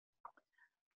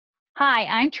Hi,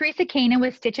 I'm Teresa Coenen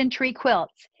with Stitch and Tree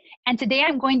Quilts, and today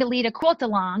I'm going to lead a quilt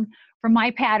along for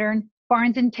my pattern,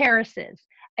 Barns and Terraces,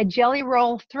 a jelly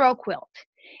roll throw quilt.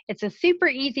 It's a super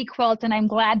easy quilt, and I'm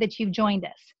glad that you've joined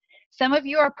us. Some of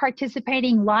you are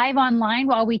participating live online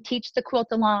while we teach the quilt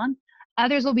along.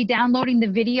 Others will be downloading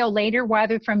the video later,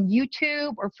 whether from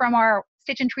YouTube or from our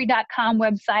stitchandtree.com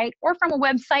website or from a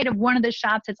website of one of the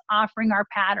shops that's offering our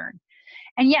pattern.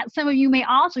 And yet some of you may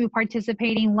also be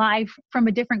participating live from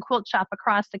a different quilt shop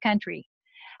across the country.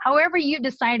 However you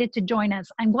decided to join us,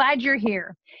 I'm glad you're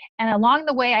here. And along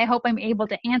the way, I hope I'm able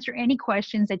to answer any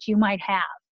questions that you might have.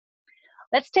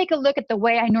 Let's take a look at the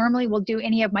way I normally will do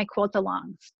any of my quilt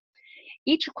alongs.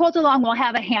 Each quilt along will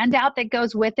have a handout that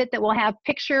goes with it that will have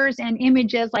pictures and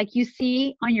images like you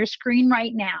see on your screen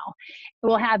right now. It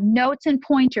will have notes and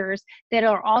pointers that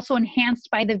are also enhanced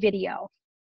by the video.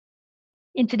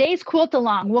 In today's quilt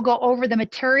along, we'll go over the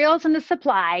materials and the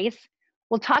supplies.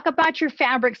 We'll talk about your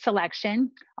fabric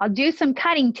selection. I'll do some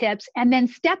cutting tips, and then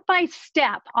step by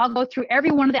step, I'll go through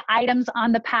every one of the items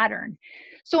on the pattern.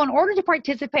 So in order to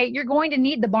participate, you're going to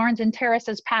need the Barns and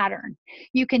Terraces pattern.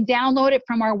 You can download it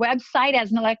from our website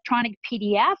as an electronic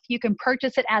PDF. You can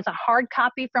purchase it as a hard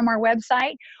copy from our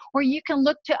website, or you can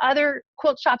look to other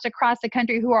quilt shops across the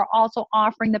country who are also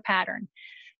offering the pattern.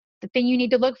 The thing you need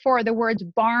to look for are the words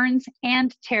Barns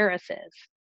and Terraces.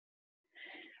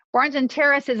 Barns and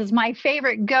Terraces is my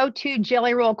favorite go-to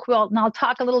jelly roll quilt, and I'll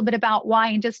talk a little bit about why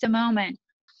in just a moment.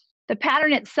 The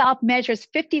pattern itself measures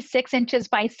 56 inches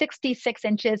by 66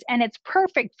 inches, and it's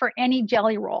perfect for any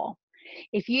jelly roll.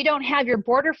 If you don't have your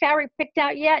border fabric picked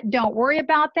out yet, don't worry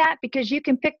about that because you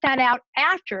can pick that out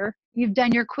after you've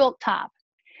done your quilt top.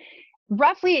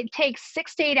 Roughly, it takes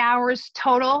 6 to 8 hours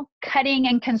total cutting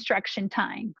and construction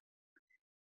time.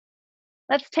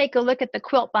 Let's take a look at the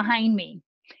quilt behind me.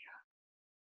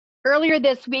 Earlier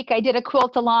this week, I did a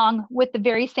quilt along with the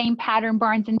very same pattern,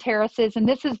 Barns and Terraces, and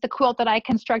this is the quilt that I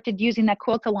constructed using that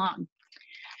quilt along.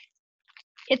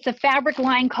 It's a fabric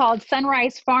line called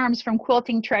Sunrise Farms from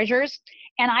Quilting Treasures,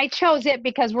 and I chose it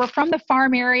because we're from the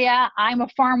farm area. I'm a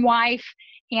farm wife,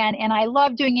 and I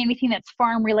love doing anything that's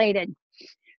farm related.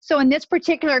 So in this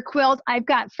particular quilt, I've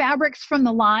got fabrics from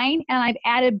the line, and I've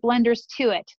added blenders to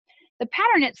it. The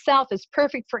pattern itself is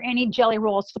perfect for any jelly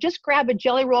roll, so just grab a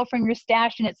jelly roll from your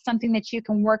stash and it's something that you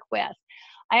can work with.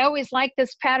 I always like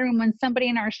this pattern when somebody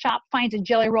in our shop finds a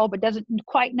jelly roll but doesn't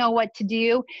quite know what to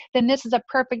do, then this is a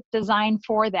perfect design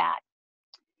for that.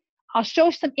 I'll show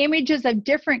some images of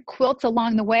different quilts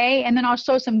along the way, and then I'll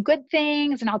show some good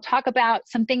things, and I'll talk about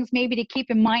some things maybe to keep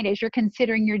in mind as you're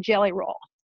considering your jelly roll.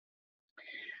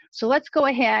 So let's go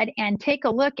ahead and take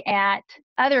a look at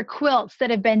other quilts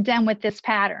that have been done with this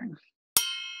pattern.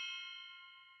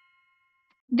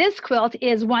 This quilt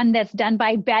is one that's done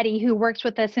by Betty, who works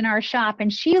with us in our shop,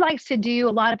 and she likes to do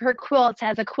a lot of her quilts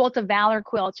as a Quilt of Valor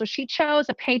quilt. So she chose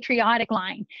a patriotic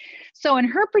line. So in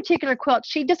her particular quilt,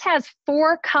 she just has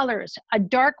 4 colors, a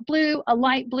dark blue, a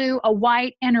light blue, a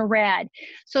white, and a red.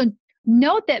 So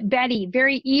note that Betty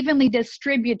very evenly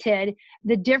distributed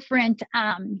the different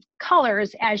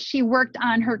colors as she worked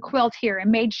on her quilt here and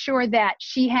made sure that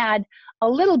she had a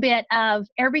little bit of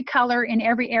every color in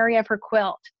every area of her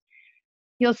quilt.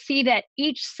 You'll see that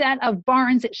each set of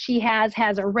barns that she has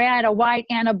a red, a white,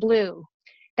 and a blue.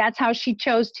 That's how she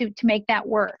chose to make that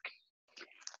work.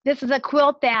 This is a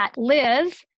quilt that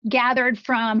Liz gathered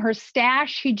from her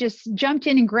stash. She just jumped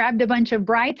in and grabbed a bunch of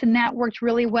brights, and that worked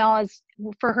really well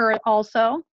for her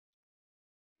also.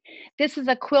 This is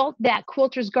a quilt that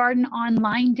Quilter's Garden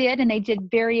Online did, and they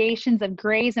did variations of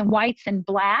grays and whites and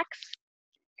blacks.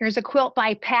 Here's a quilt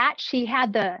by Pat. She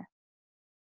had the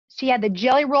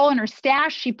jelly roll in her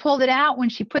stash. She pulled it out when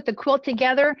she put the quilt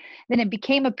together. Then it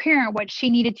became apparent what she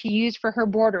needed to use for her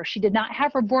border. She did not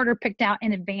have her border picked out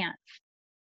in advance.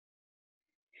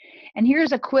 And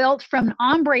here's a quilt from an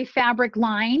ombre fabric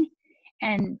line.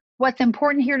 And what's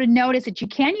important here to note is that you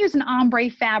can use an ombre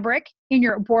fabric in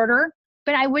your border,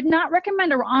 but I would not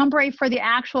recommend an ombre for the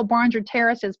actual Barns or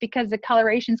Terraces because the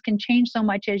colorations can change so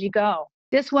much as you go.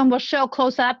 This one will show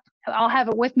close up. I'll have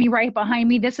it with me right behind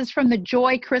me. This is from the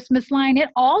Joy Christmas line. It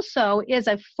also is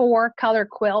a 4-color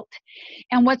quilt.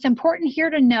 And what's important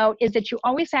here to note is that you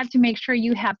always have to make sure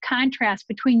you have contrast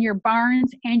between your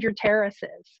barns and your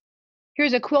terraces.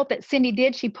 Here's a quilt that Cindy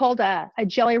did. She pulled a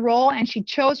jelly roll, and she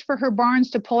chose for her barns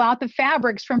to pull out the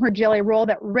fabrics from her jelly roll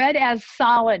that read as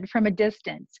solid from a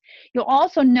distance. You'll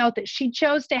also note that she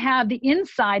chose to have the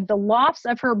inside, the lofts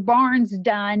of her barns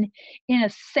done in a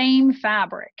same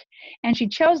fabric. And she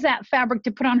chose that fabric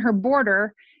to put on her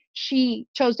border. She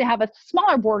chose to have a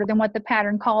smaller border than what the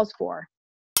pattern calls for.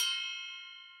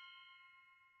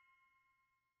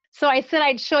 So I said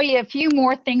I'd show you a few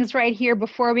more things right here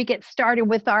before we get started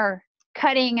with our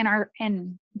cutting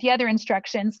and the other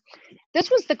instructions.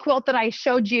 This was the quilt that I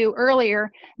showed you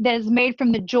earlier that is made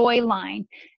from the Joy line.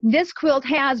 This quilt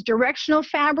has directional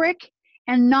fabric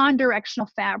and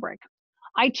non-directional fabric.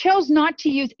 I chose not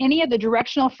to use any of the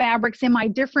directional fabrics in my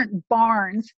different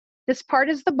barns. This part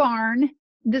is the barn,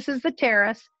 this is the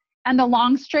terrace, and the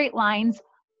long straight lines.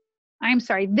 I'm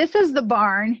sorry, this is the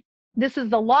barn, this is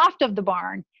the loft of the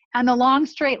barn, and the long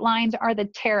straight lines are the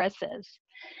terraces.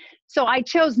 So I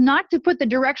chose not to put the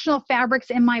directional fabrics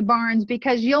in my barns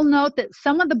because you'll note that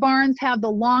some of the barns have the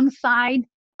long side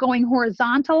going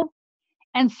horizontal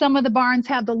and some of the barns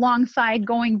have the long side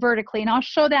going vertically. And I'll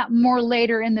show that more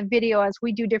later in the video as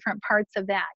we do different parts of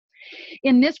that.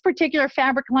 In this particular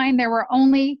fabric line, there were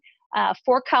only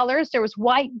 4 colors. There was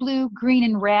white, blue, green,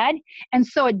 and red. And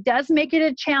so it does make it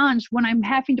a challenge when I'm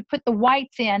having to put the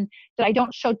whites in that I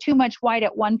don't show too much white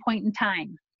at one point in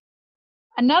time.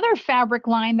 Another fabric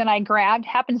line that I grabbed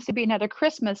happens to be another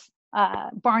Christmas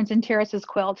Barns and Terraces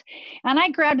quilt. And I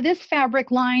grabbed this fabric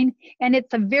line, and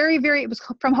it's a it was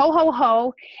from Ho Ho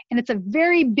Ho, and it's a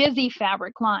very busy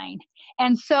fabric line.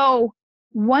 And so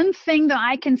one thing that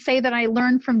I can say that I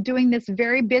learned from doing this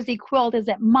very busy quilt is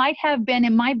it might have been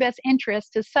in my best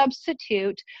interest to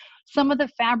substitute some of the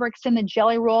fabrics in the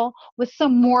jelly roll with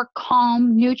some more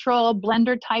calm, neutral,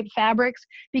 blender type fabrics,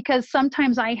 because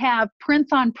sometimes I have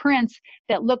prints on prints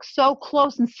that look so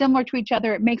close and similar to each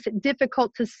other, it makes it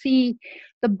difficult to see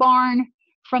the barn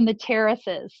from the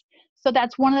terraces. So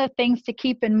that's one of the things to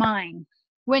keep in mind.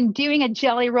 When doing a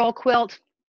jelly roll quilt,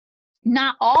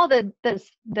 not all the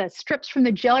strips from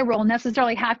the jelly roll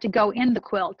necessarily have to go in the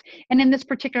quilt. And in this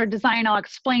particular design, I'll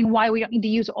explain why we don't need to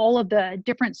use all of the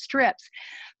different strips.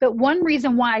 But one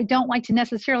reason why I don't like to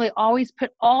necessarily always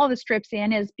put all the strips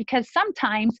in is because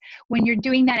sometimes when you're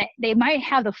doing that, they might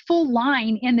have the full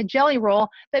line in the jelly roll,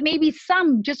 but maybe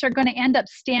some just are going to end up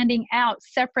standing out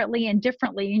separately and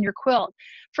differently in your quilt.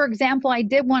 For example, I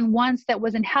did one once that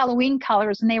was in Halloween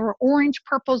colors, and they were orange,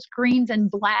 purples, greens,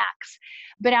 and blacks.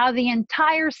 But out of the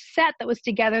entire set that was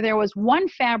together, there was one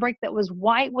fabric that was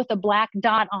white with a black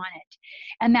dot on it.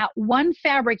 And that one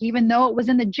fabric, even though it was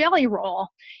in the jelly roll,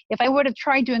 if I would have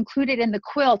tried to include it in the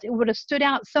quilt, it would have stood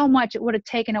out so much it would have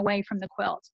taken away from the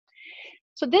quilt.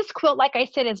 So this quilt, like I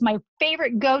said, is my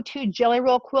favorite go-to jelly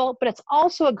roll quilt, but it's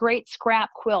also a great scrap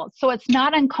quilt. So it's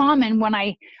not uncommon when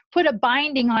I put a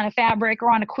binding on a fabric or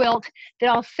on a quilt that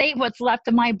I'll save what's left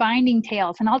of my binding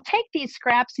tails. And I'll take these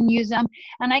scraps and use them,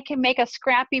 and I can make a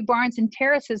scrappy Barns and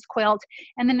Terraces quilt,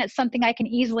 and then it's something I can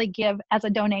easily give as a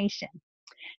donation.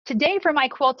 Today for my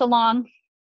quilt along,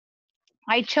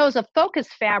 I chose a focus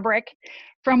fabric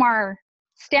from our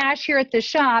stash here at the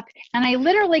shop, and I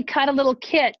literally cut a little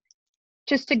kit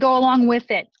just to go along with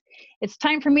it. It's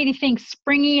time for me to think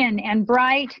springy and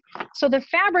bright. So the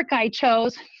fabric I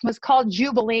chose was called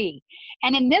Jubilee.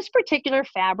 And in this particular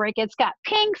fabric, it's got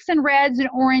pinks and reds and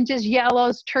oranges,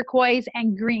 yellows, turquoise,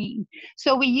 and green.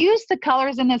 So we use the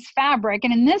colors in this fabric.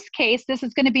 And in this case, this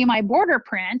is going to be my border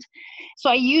print. So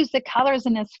I use the colors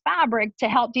in this fabric to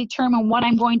help determine what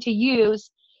I'm going to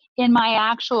use in my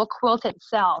actual quilt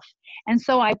itself. And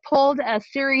so I pulled a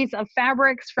series of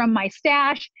fabrics from my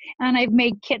stash, and I've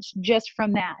made kits just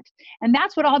from that. And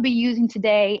that's what I'll be using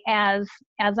today as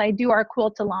I do our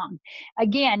quilt along.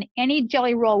 Again, any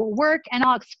jelly roll will work, and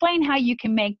I'll explain how you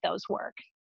can make those work.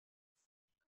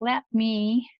 Let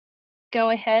me go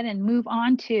ahead and move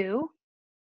on to.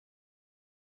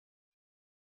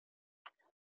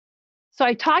 So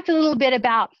I talked a little bit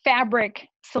about fabric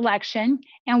selection,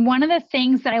 and one of the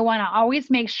things that I want to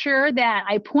always make sure that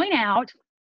I point out,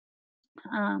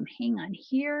 hang on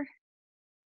here.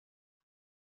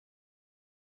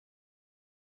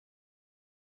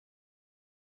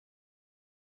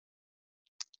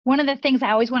 One of the things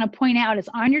I always want to point out is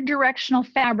on your directional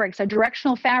fabrics, a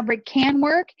directional fabric can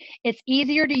work. It's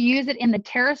easier to use it in the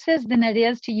terraces than it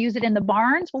is to use it in the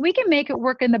barns, but we can make it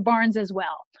work in the barns as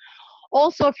well.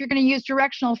 Also, if you're going to use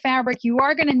directional fabric, you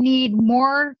are going to need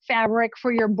more fabric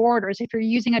for your borders if you're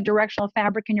using a directional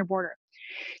fabric in your border.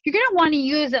 You're going to want to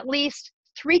use at least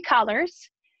 3 colors.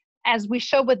 As we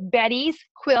showed with Betty's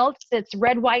quilt, that's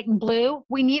red, white, and blue.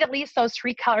 We need at least those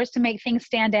 3 colors to make things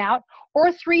stand out,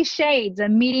 or 3 shades, a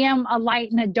medium, a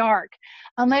light, and a dark,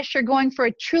 unless you're going for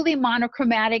a truly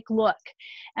monochromatic look.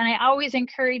 And I always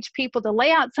encourage people to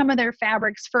lay out some of their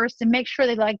fabrics first and make sure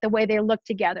they like the way they look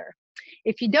together.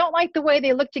 If you don't like the way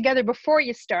they look together before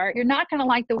you start, you're not going to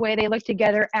like the way they look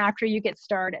together after you get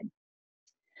started.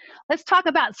 Let's talk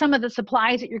about some of the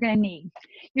supplies that you're going to need.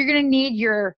 You're going to need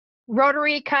your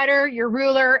rotary cutter, your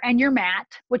ruler, and your mat,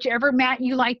 whichever mat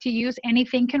you like to use,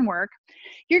 anything can work.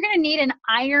 You're going to need an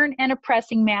iron and a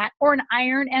pressing mat, or an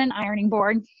iron and an ironing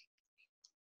board.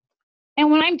 And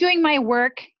when I'm doing my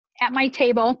work at my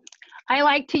table, I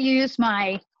like to use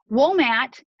my wool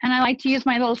mat, and I like to use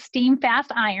my little steam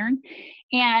fast iron.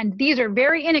 And these are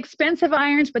very inexpensive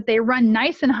irons, but they run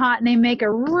nice and hot and they make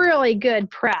a really good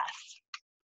press.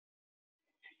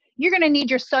 You're going to need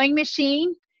your sewing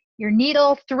machine, your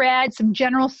needle, thread, some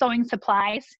general sewing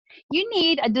supplies. You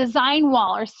need a design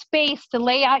wall or space to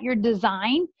lay out your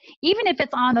design, even if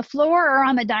it's on the floor or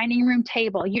on the dining room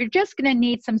table. You're just going to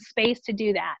need some space to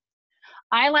do that.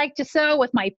 I like to sew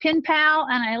with my pin pal,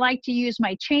 and I like to use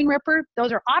my chain ripper.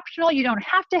 Those are optional. You don't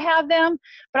have to have them,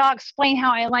 but I'll explain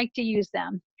how I like to use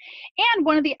them. And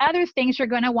one of the other things you're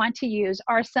going to want to use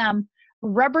are some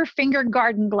rubber finger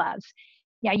garden gloves.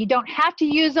 Yeah, you don't have to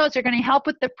use those. They're going to help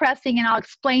with the pressing, and I'll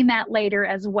explain that later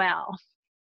as well.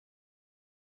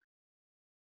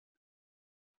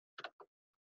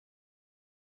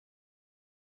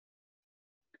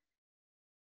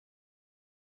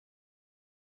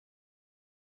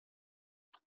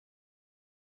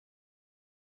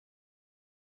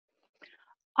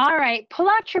 All right, pull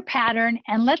out your pattern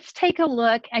and let's take a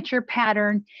look at your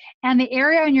pattern and the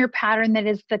area in your pattern that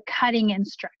is the cutting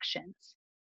instructions.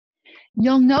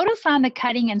 You'll notice on the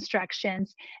cutting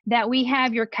instructions that we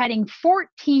have you're cutting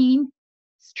 14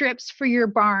 strips for your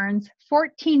barns,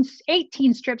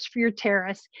 18 strips for your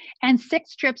terrace, and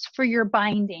 6 strips for your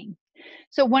binding.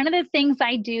 So one of the things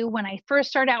I do when I first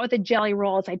start out with a jelly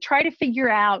roll is I try to figure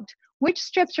out which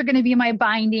strips are going to be my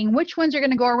binding, which ones are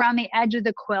going to go around the edge of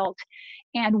the quilt,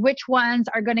 and which ones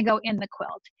are going to go in the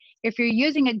quilt. If you're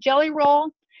using a jelly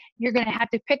roll, you're going to have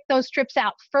to pick those strips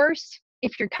out first.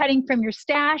 If you're cutting from your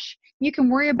stash, you can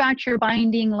worry about your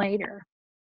binding later.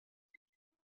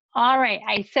 All right,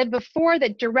 I said before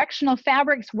that directional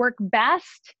fabrics work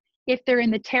best if they're in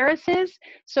the terraces.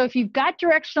 So if you've got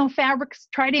directional fabrics,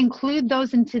 try to include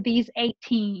those into these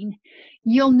 18.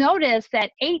 You'll notice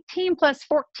that 18 plus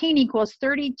 14 equals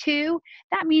 32.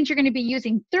 That means you're going to be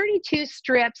using 32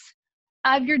 strips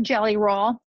of your jelly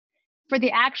roll for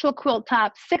the actual quilt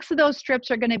top. 6 of those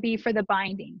strips are going to be for the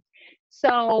binding.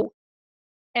 So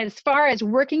as far as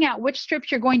working out which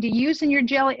strips you're going to use in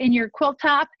your quilt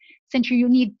top, since you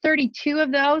need 32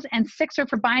 of those and 6 are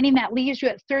for binding, that leaves you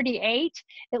at 38.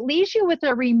 It leaves you with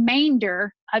a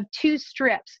remainder of 2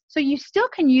 strips. So you still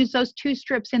can use those 2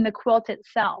 strips in the quilt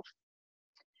itself.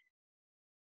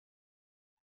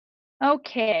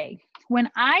 Okay, when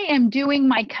I am doing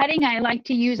my cutting, I like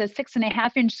to use a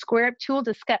 6.5-inch square up tool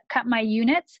to cut my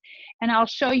units, and I'll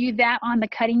show you that on the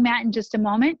cutting mat in just a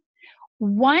moment.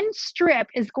 1 strip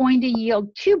is going to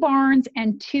yield 2 barns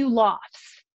and 2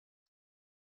 lofts.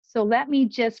 So let me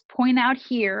just point out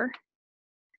here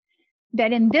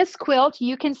that in this quilt,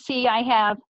 you can see I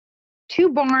have 2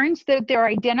 barns that they're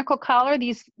identical color,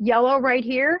 these yellow right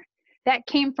here. That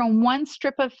came from 1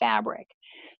 strip of fabric.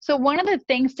 So one of the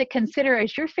things to consider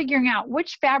as you're figuring out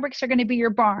which fabrics are going to be your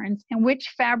barns and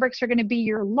which fabrics are going to be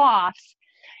your lofts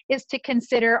is to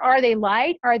consider, are they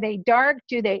light? Are they dark?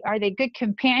 Are they good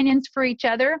companions for each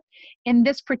other? In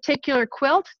this particular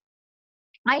quilt,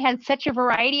 I had such a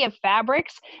variety of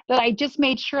fabrics that I just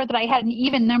made sure that I had an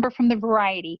even number from the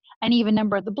variety, an even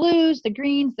number of the blues, the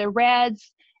greens, the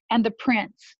reds, and the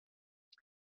prints.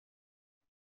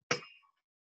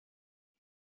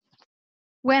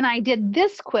 When I did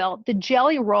this quilt, the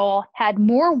jelly roll had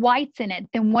more whites in it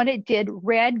than what it did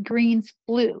red, greens,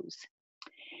 blues.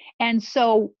 And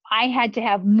so I had to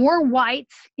have more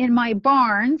whites in my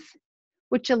barns,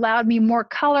 which allowed me more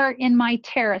color in my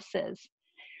terraces.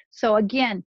 So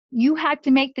again, you have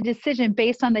to make the decision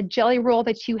based on the jelly roll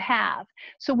that you have.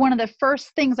 So one of the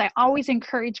first things I always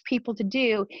encourage people to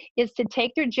do is to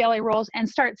take their jelly rolls and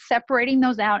start separating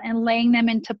those out and laying them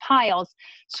into piles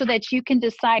so that you can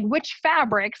decide which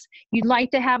fabrics you'd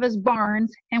like to have as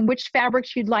barns and which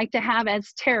fabrics you'd like to have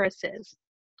as terraces.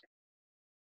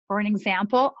 For an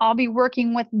example, I'll be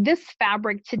working with this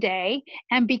fabric today,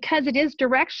 and because it is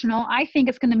directional, I think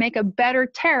it's going to make a better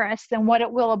terrace than what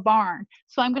it will a barn.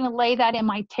 So I'm going to lay that in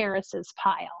my terraces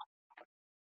pile.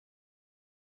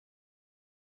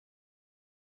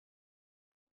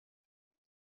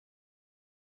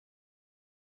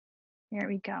 There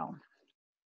we go.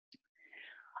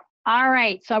 All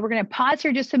right, so we're going to pause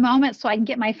here just a moment so I can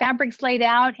get my fabrics laid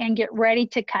out and get ready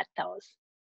to cut those.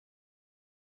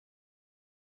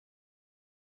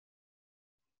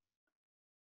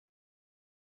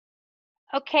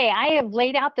 Okay, I have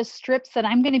laid out the strips that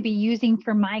I'm going to be using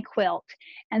for my quilt.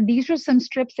 And these are some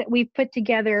strips that we've put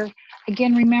together.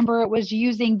 Again, remember it was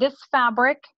using this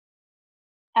fabric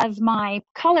as my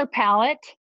color palette,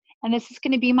 and this is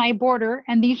going to be my border,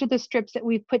 and these are the strips that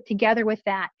we've put together with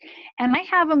that. And I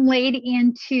have them laid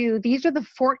into, these are the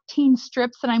 14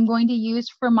 strips that I'm going to use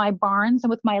for my barns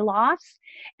and with my lofts,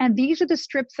 and these are the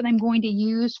strips that I'm going to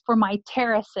use for my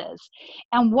terraces.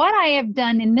 And what I have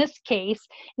done in this case,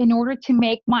 in order to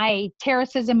make my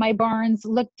terraces and my barns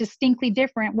look distinctly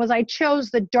different, was I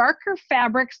chose the darker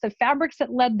fabrics, the fabrics that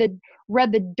read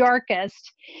the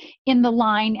darkest in the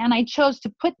line, and I chose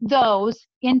to put those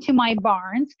into my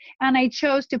barns, and I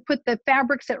chose to put the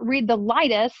fabrics that read the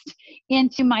lightest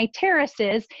into my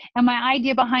terraces. And my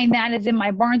idea behind that is in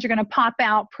my barns are going to pop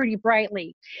out pretty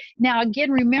brightly. Now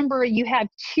again, remember you have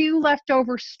 2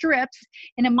 leftover strips,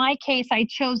 and in my case I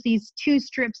chose these 2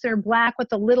 strips that are black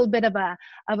with a little bit of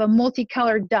a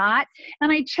multicolored dot,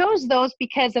 and I chose those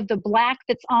because of the black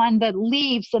that's on the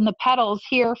leaves and the petals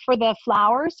here for the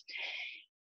flowers.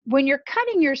 When you're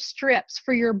cutting your strips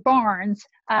for your barns,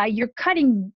 you're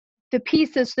cutting the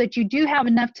pieces so that you do have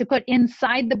enough to put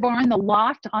inside the barn, the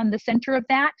loft on the center of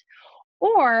that.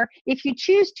 Or if you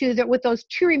choose to, that with those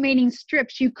 2 remaining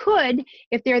strips, you could,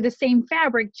 if they're the same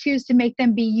fabric, choose to make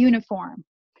them be uniform.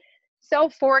 So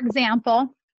for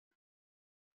example,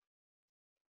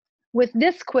 with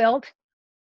this quilt,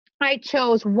 I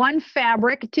chose one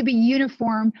fabric to be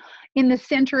uniform in the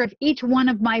center of each one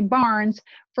of my barns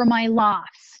for my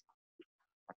lofts.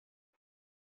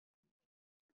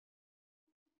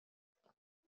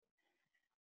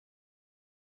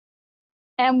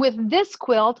 And with this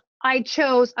quilt, I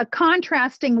chose a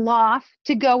contrasting loft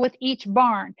to go with each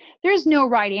barn. There's no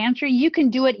right answer. You can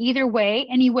do it either way,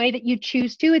 any way that you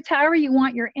choose to. It's however you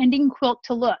want your ending quilt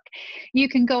to look. You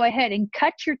can go ahead and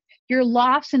cut your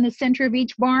lofts in the center of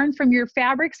each barn from your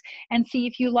fabrics and see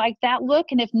if you like that look.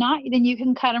 And if not, then you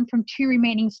can cut them from 2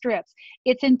 remaining strips.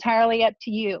 It's entirely up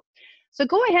to you. So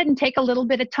go ahead and take a little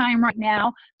bit of time right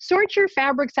now, sort your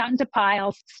fabrics out into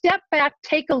piles, step back,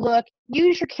 take a look,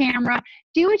 use your camera,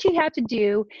 do what you have to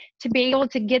do to be able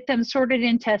to get them sorted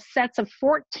into sets of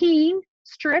 14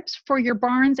 strips for your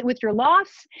barns with your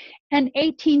lofts and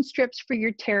 18 strips for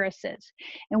your terraces.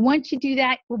 And once you do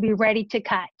that, we'll be ready to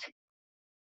cut.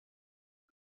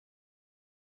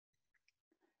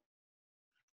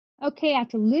 Okay,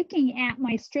 after looking at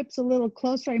my strips a little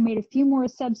closer, I made a few more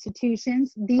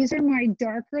substitutions. These are my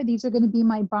darker, these are going to be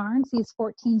my barns, these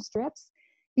 14 strips.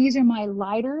 These are my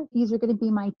lighter, these are going to be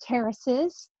my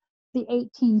terraces, the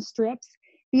 18 strips.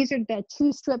 These are the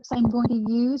 2 strips I'm going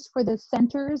to use for the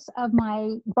centers of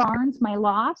my barns, my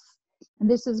lofts. And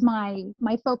this is my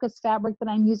focus fabric that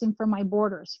I'm using for my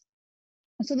borders.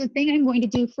 So the thing I'm going to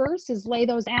do first is lay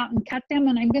those out and cut them,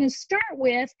 and I'm going to start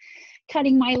with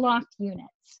cutting my loft units.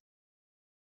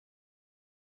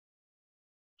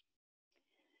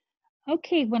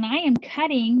 Okay, when I am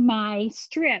cutting my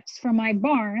strips for my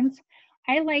barns,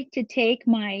 I like to take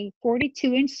my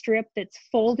 42-inch strip that's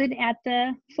folded at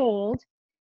the fold,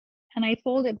 and I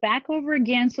fold it back over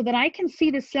again so that I can see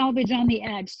the selvage on the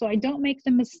edge, so I don't make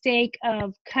the mistake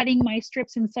of cutting my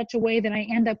strips in such a way that I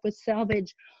end up with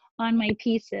selvage on my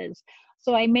pieces.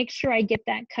 So I make sure I get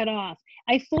that cut off.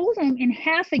 I fold them in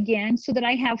half again so that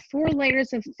I have 4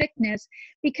 layers of thickness,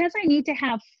 because I need to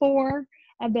have 4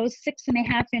 of those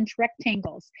 6.5-inch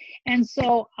rectangles. And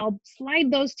so I'll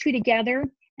slide those 2 together,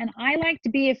 and I like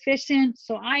to be efficient,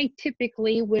 so I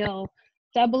typically will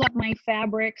double up my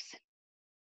fabrics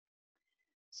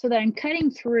so that I'm cutting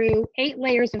through 8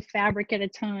 layers of fabric at a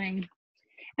time.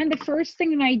 And the first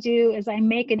thing that I do is I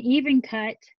make an even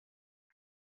cut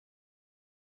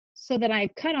so that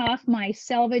I've cut off my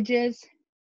selvages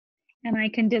and I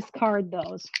can discard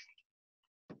those.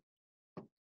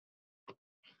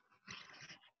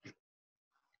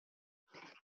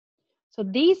 So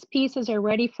these pieces are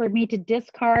ready for me to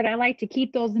discard. I like to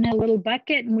keep those in a little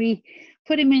bucket, and we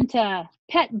put them into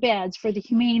pet beds for the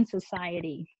Humane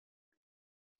Society.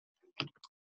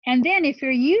 And then if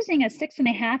you're using a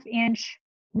 6.5-inch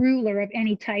ruler of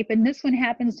any type, and this one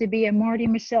happens to be a Marty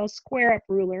Michelle square up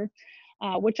ruler,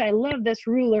 which I love this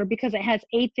ruler because it has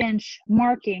 1/8-inch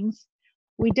markings.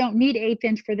 We don't need 1/8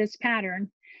 inch for this pattern.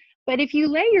 But if you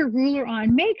lay your ruler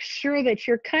on, make sure that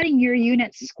you're cutting your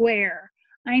unit square.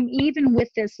 I'm even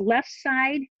with this left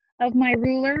side of my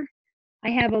ruler.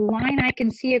 I have a line I can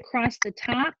see across the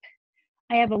top.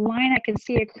 I have a line I can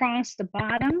see across the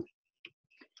bottom.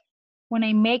 When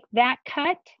I make that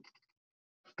cut,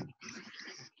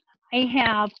 I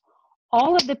have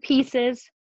all of the pieces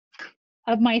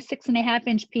of my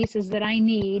 6.5-inch pieces that I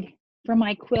need for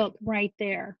my quilt right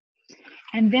there.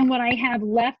 And then what I have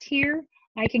left here,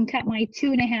 I can cut my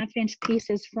 2.5-inch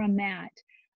pieces from that.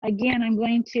 Again, I'm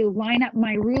going to line up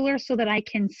my ruler so that I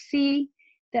can see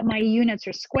that my units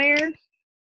are square.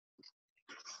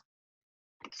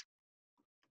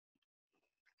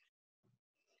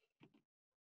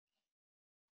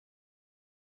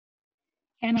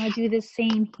 And I'll do the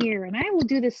same here. And I will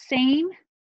do the same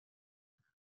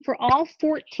for all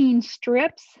 14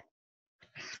 strips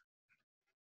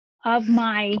of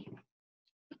my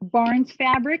Barnes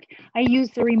fabric. I use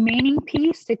the remaining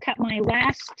piece to cut my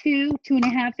last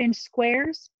 2.5-inch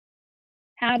squares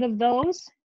out of those.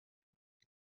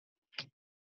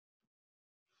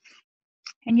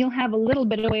 And you'll have a little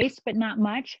bit of waste, but not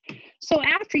much. So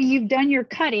after you've done your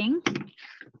cutting,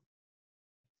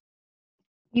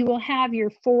 you will have your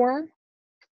 4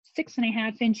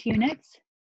 6.5-inch units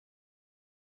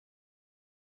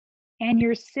and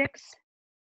your 6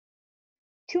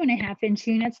 2.5-inch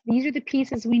units. These are the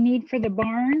pieces we need for the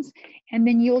barns, and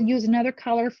then you'll use another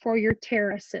color for your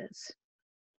terraces.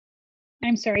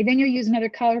 I'm sorry, then you'll use another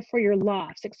color for your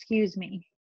lofts, excuse me.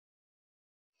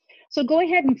 So go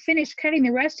ahead and finish cutting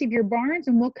the rest of your barns,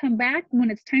 and we'll come back when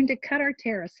it's time to cut our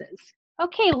terraces.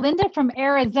 Okay, Linda from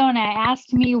Arizona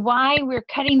asked me why we're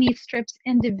cutting these strips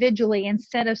individually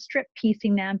instead of strip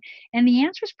piecing them, and the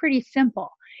answer is pretty simple.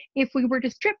 If we were to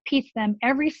strip piece them,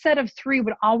 every set of 3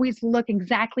 would always look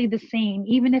exactly the same,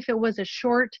 even if it was a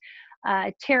short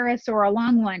terrace or a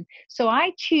long one. So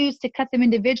I choose to cut them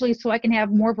individually so I can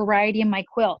have more variety in my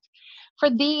quilt. For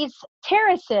these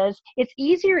terraces, it's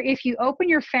easier if you open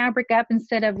your fabric up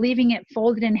instead of leaving it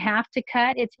folded in half to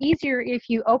cut. It's easier if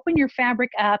you open your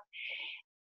fabric up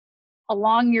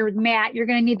along your mat. You're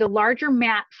going to need the larger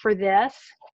mat for this.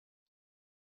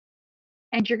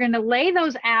 And you're going to lay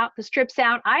those out, the strips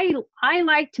out. I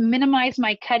like to minimize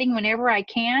my cutting whenever I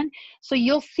can. So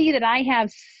you'll see that I have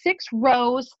 6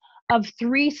 rows of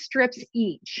 3 strips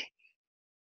each.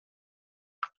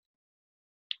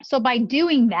 So by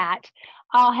doing that,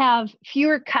 I'll have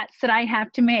fewer cuts that I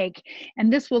have to make.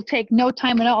 And this will take no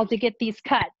time at all to get these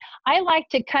cut. I like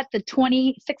to cut the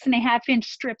 26.5-inch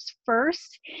strips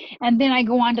first, and then I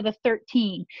go on to the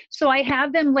 13. So I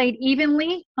have them laid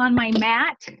evenly on my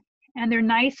mat, and they're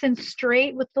nice and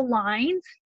straight with the lines,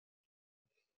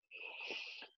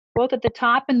 both at the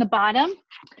top and the bottom.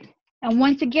 And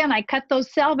once again, I cut those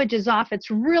selvages off.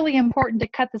 It's really important to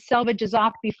cut the selvages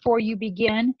off before you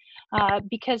begin,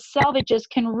 because selvages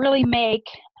can really make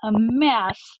a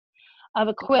mess of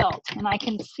a quilt. And I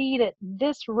can see that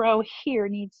this row here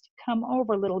needs to come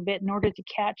over a little bit in order to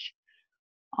catch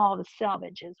all the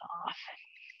selvages off.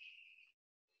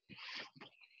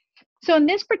 So in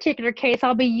this particular case,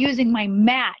 I'll be using my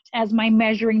mat as my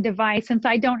measuring device, since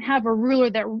I don't have a ruler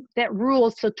that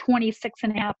rules to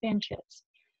 26.5 inches.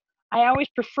 I always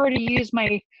prefer to use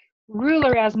my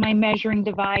ruler as my measuring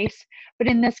device, but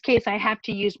in this case, I have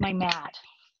to use my mat.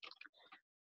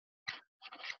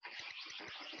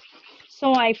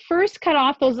 So I first cut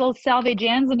off those little selvage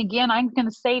ends, and again, I'm going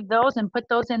to save those and put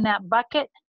those in that bucket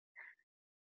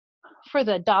for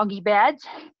the doggy beds.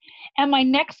 And my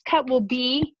next cut will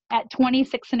be at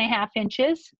 26.5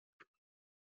 inches.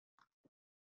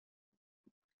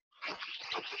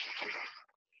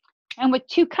 And with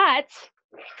 2 cuts,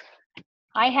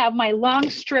 I have my long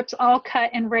strips all cut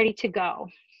and ready to go.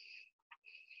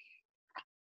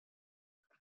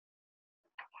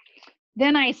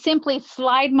 Then I simply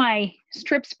slide my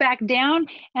strips back down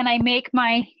and I make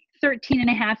my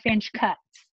 13.5-inch cuts.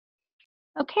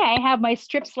 Okay, I have my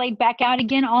strips laid back out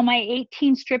again. All my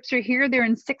 18 strips are here. They're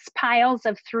in 6 piles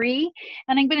of 3.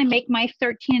 And I'm going to make my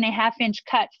 13.5-inch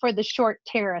cut for the short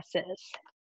terraces.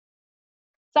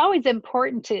 It's always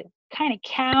important to kind of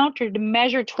count or to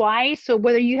measure twice. So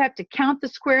whether you have to count the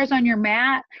squares on your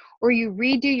mat or you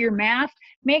redo your math,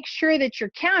 make sure that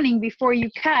you're counting before you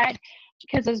cut,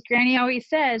 because as Granny always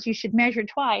says, you should measure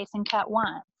twice and cut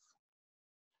once.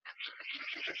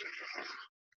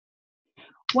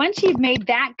 Once you've made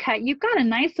that cut, you've got a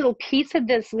nice little piece of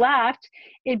this left.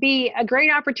 It'd be a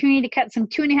great opportunity to cut some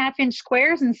 2.5-inch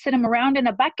squares and sit them around in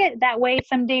a bucket. That way,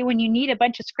 someday when you need a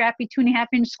bunch of scrappy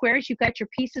 2.5-inch squares, you've got your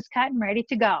pieces cut and ready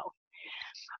to go.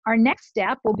 Our next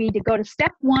step will be to go to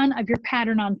step 1 of your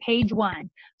pattern on page 1.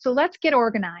 So let's get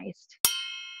organized.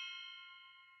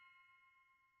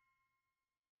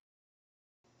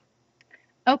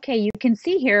 Okay, you can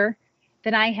see here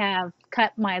that I have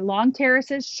cut my long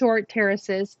terraces, short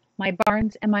terraces, my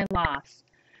barns, and my lofts.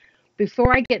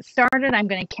 Before I get started, I'm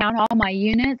going to count all my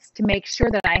units to make sure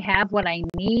that I have what I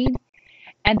need,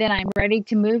 and then I'm ready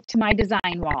to move to my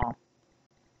design wall.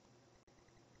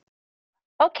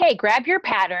 Okay, grab your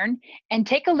pattern and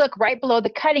take a look right below the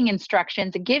cutting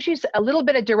instructions. It gives you a little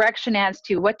bit of direction as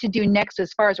to what to do next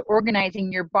as far as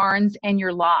organizing your barns and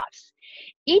your lofts.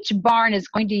 Each barn is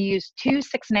going to use two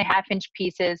 6.5-inch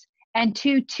pieces and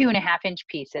two 2.5-inch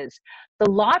pieces. The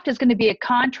loft is going to be a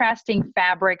contrasting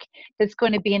fabric that's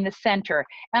going to be in the center.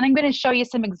 And I'm going to show you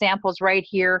some examples right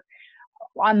here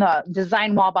on the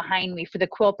design wall behind me for the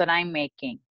quilt that I'm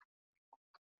making.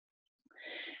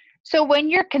 So when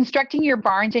you're constructing your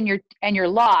barns and your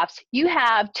lofts, you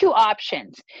have two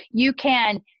options. You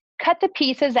can cut the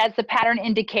pieces as the pattern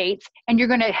indicates, and you're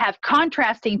going to have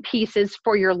contrasting pieces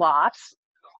for your lofts,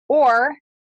 or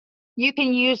you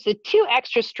can use the two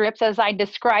extra strips as I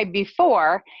described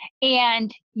before,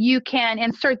 and you can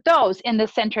insert those in the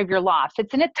center of your lofts.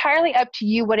 It's entirely up to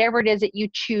you, whatever it is that you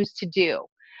choose to do.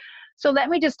 So let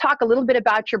me just talk a little bit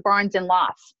about your barns and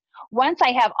lofts. Once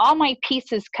I have all my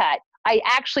pieces cut, I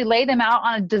actually lay them out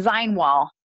on a design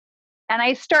wall, and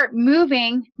I start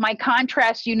moving my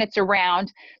contrast units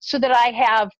around so that I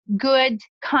have good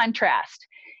contrast.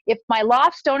 If my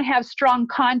lofts don't have strong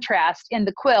contrast in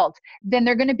the quilt, then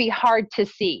they're going to be hard to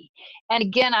see. And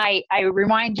again, I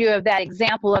remind you of that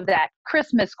example of that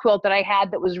Christmas quilt that I had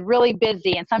that was really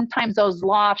busy, and sometimes those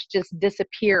lofts just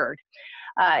disappeared.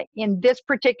 In this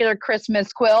particular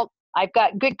Christmas quilt, I've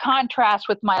got good contrast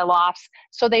with my lofts,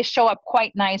 so they show up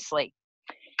quite nicely.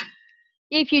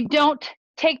 If you don't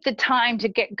take the time to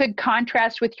get good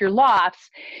contrast with your lofts,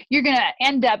 you're going to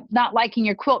end up not liking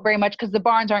your quilt very much because the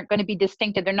barns aren't going to be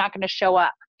distinctive. They're not going to show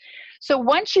up. So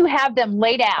once you have them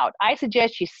laid out, I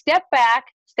suggest you step back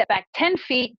 10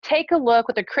 feet, take a look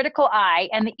with a critical eye,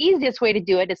 and the easiest way to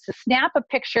do it is to snap a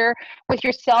picture with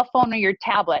your cell phone or your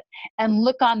tablet and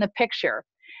look on the picture.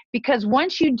 Because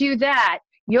once you do that,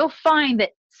 you'll find that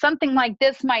something like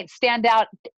this might stand out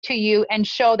to you and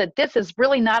show that this is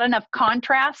really not enough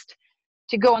contrast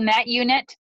to go in that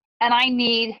unit, and I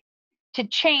need to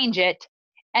change it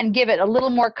and give it a little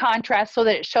more contrast so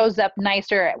that it shows up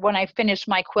nicer when I finish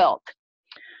my quilt.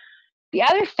 The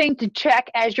other thing to check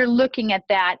as you're looking at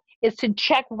that is to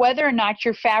check whether or not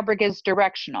your fabric is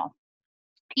directional.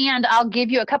 And I'll give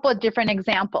you a couple of different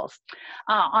examples.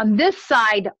 On this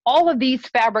side, all of these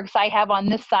fabrics I have on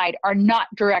this side are not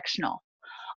directional.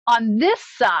 On this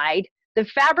side, the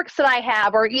fabrics that I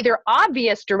have are either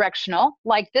obvious directional,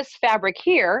 like this fabric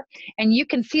here, and you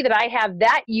can see that I have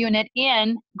that unit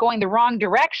in going the wrong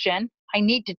direction. I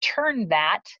need to turn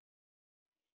that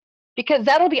because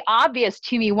that'll be obvious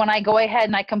to me when I go ahead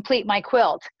and I complete my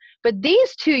quilt. But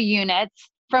these two units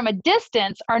from a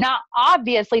distance are not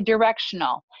obviously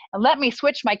directional. And let me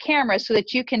switch my camera so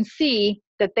that you can see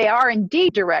that they are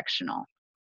indeed directional.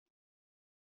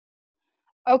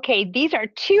 Okay, these are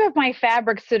two of my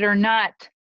fabrics that are not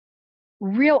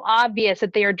real obvious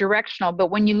that they are directional,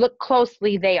 but when you look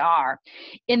closely, they are.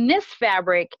 In this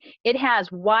fabric, it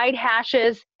has wide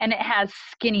hashes and it has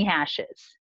skinny hashes.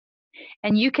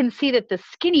 And you can see that the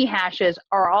skinny hashes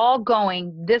are all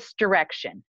going this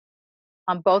direction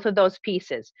on both of those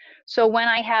pieces. So when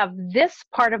I have this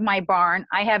part of my barn,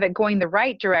 I have it going the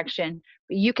right direction,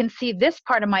 but you can see this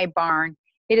part of my barn,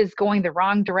 it is going the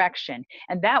wrong direction.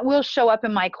 And that will show up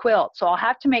in my quilt. So I'll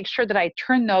have to make sure that I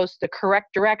turn those the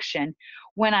correct direction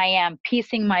when I am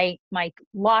piecing my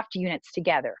loft units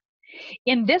together.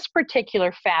 In this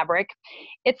particular fabric,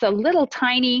 it's a little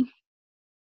tiny,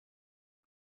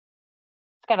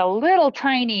 it's got a little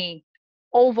tiny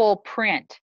oval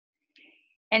print.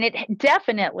 And it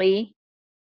definitely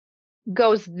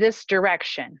goes this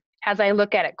direction as I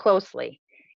look at it closely.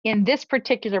 In this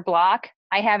particular block,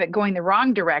 I have it going the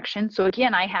wrong direction. So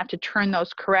again, I have to turn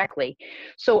those correctly.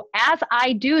 So as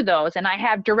I do those and I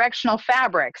have directional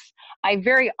fabrics, I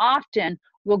very often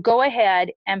will go ahead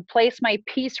and place my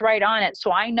piece right on it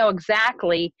so I know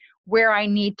exactly where I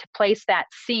need to place that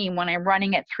seam when I'm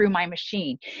running it through my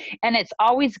machine. And it's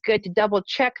always good to double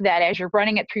check that as you're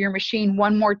running it through your machine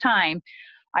one more time.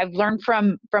 I've learned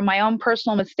from my own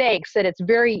personal mistakes that it's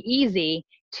very easy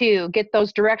to get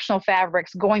those directional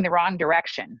fabrics going the wrong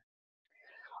direction.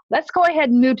 Let's go ahead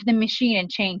and move to the machine and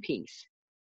chain piece.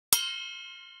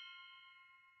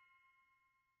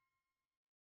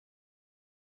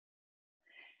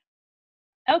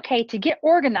 Okay, to get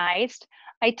organized,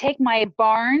 I take my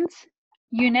barns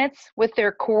units with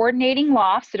their coordinating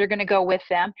lofts that are going to go with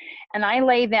them, and I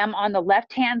lay them on the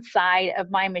left-hand side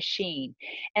of my machine.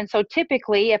 And so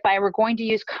typically, if I were going to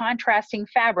use contrasting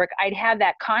fabric, I'd have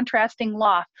that contrasting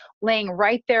loft laying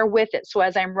right there with it. So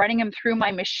as I'm running them through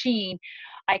my machine,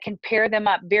 I can pair them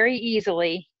up very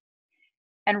easily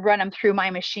and run them through my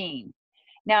machine.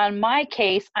 Now in my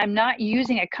case, I'm not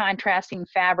using a contrasting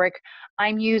fabric.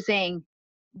 I'm using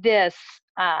this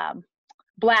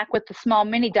black with the small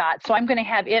mini dots. So I'm going to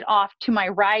have it off to my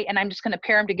right, and I'm just going to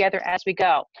pair them together as we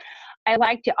go. I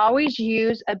like to always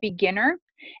use a beginner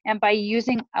And by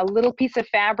using a little piece of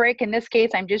fabric, in this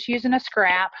case, I'm just using a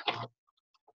scrap,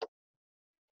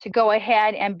 to go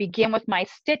ahead and begin with my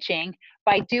stitching.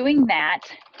 By doing that,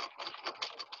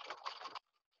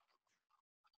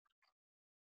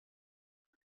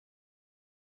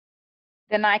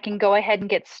 then I can go ahead and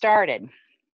get started.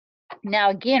 Now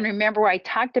again, remember I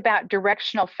talked about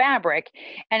directional fabric,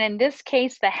 and in this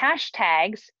case, the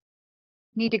hashtags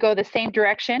need to go the same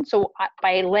direction. So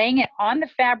by laying it on the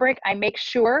fabric, I make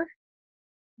sure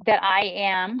that I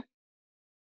am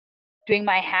doing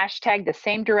my hashtag the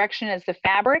same direction as the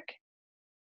fabric.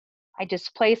 I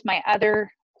just place my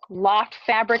other loft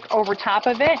fabric over top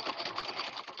of it.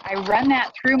 I run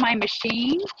that through my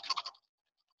machine,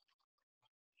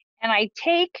 and I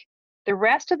take the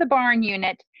rest of the barn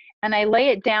unit and I lay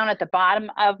it down at the bottom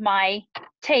of my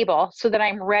table so that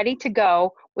I'm ready to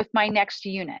go with my next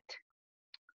unit.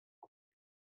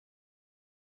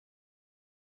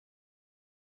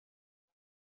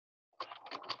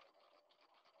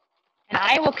 And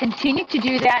I will continue to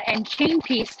do that and chain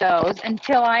piece those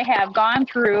until I have gone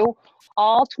through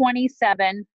all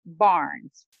 27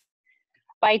 barns.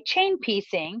 By chain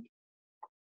piecing,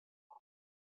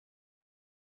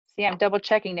 see, I'm double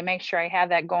checking to make sure I have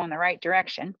that going the right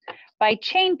direction. By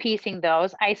chain piecing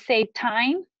those, I save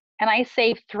time and I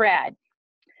save thread.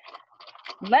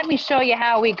 Let me show you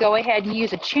how we go ahead and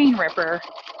use a chain ripper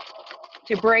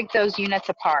to break those units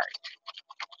apart.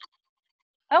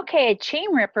 Okay, a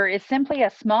chain ripper is simply a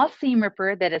small seam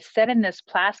ripper that is set in this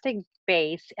plastic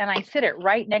base, and I sit it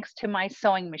right next to my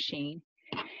sewing machine.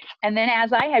 And then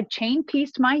as I have chain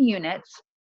pieced my units,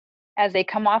 as they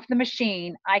come off the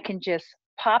machine, I can just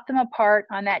pop them apart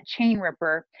on that chain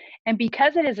ripper. And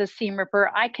because it is a seam ripper,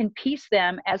 I can piece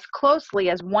them as closely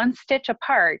as one stitch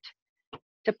apart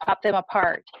to pop them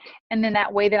apart. And then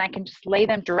that way then I can just lay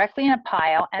them directly in a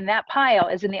pile, and that pile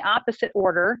is in the opposite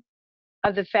order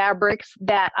of the fabrics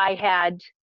that I had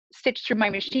stitched through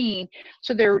my machine,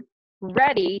 so they're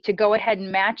ready to go ahead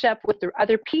and match up with the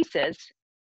other pieces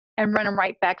and run them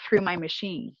right back through my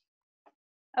machine.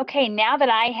 Okay, now that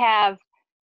I have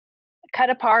cut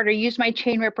apart or used my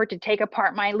chain ripper to take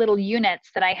apart my little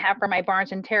units that I have for my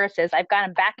barns and terraces, I've got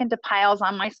them back into piles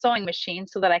on my sewing machine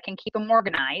so that I can keep them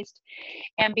organized.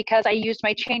 And because I used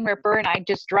my chain ripper and I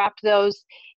just dropped those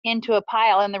into a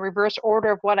pile in the reverse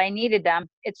order of what I needed them,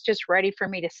 it's just ready for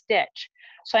me to stitch.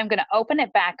 So I'm going to open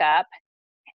it back up,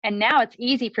 and now it's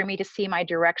easy for me to see my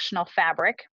directional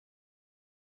fabric.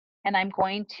 And I'm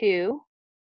going to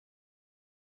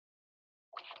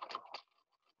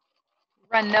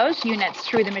run those units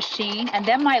through the machine, and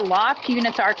then my loft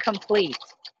units are complete.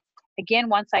 Again,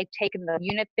 once I've taken the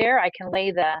unit there, I can lay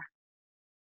the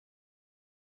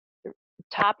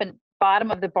top and bottom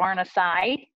of the barn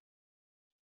aside.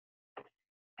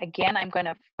 Again, I'm going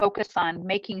to focus on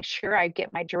making sure I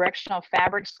get my directional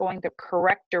fabrics going the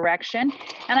correct direction.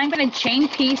 And I'm going to chain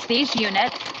piece these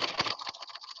units.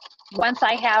 Once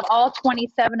I have all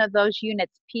 27 of those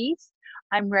units pieced,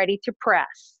 I'm ready to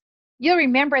press. You'll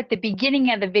remember at the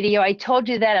beginning of the video, I told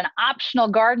you that an optional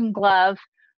garden glove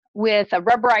with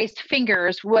rubberized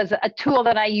fingers was a tool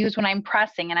that I use when I'm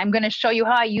pressing, and I'm going to show you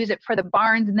how I use it for the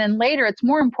barns, and then later it's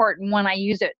more important when I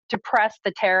use it to press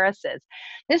the terraces.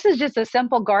 This is just a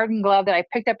simple garden glove that I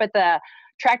picked up at the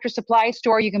Tractor Supply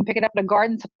store. You can pick it up at a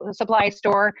garden supply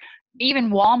store,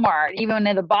 even Walmart, even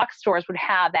in the box stores would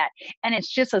have that. And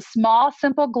it's just a small,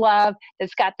 simple glove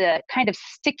that's got the kind of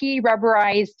sticky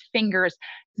rubberized fingers.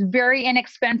 It's very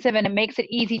inexpensive and it makes it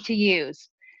easy to use.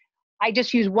 I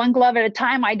just use one glove at a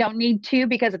time. I don't need two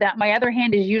because of that. My other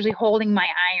hand is usually holding my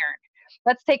iron.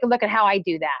 Let's take a look at how I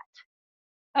do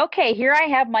that. Okay, here I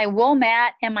have my wool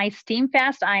mat and my steam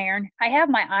fast iron. I have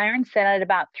my iron set at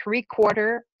about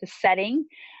 3/4 the setting.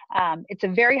 It's a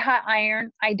very hot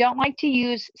iron. I don't like to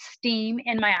use steam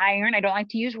in my iron. I don't like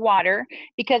to use water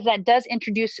because that does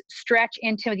introduce stretch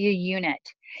into the unit.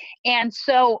 And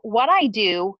so what I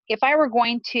do, if I were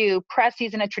going to press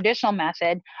these in a traditional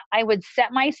method, I would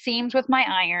set my seams with my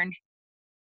iron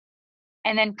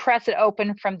and then press it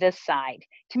open from this side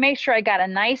to make sure I got a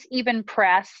nice even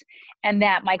press and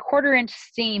that my 1/4 inch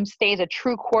seam stays a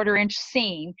true 1/4 inch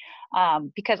seam,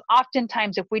 because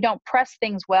oftentimes if we don't press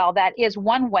things well, that is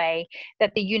one way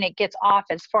that the unit gets off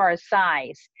as far as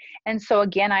size. And so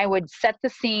again, I would set the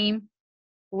seam,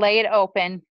 lay it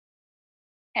open,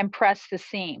 and press the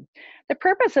seam. The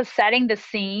purpose of setting the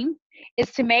seam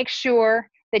is to make sure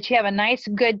that you have a nice,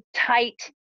 good,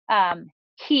 tight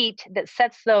heat that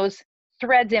sets those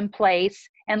threads in place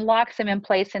and locks them in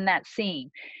place in that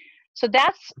seam. So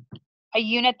that's a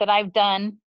unit that I've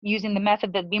done using the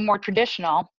method that'd be more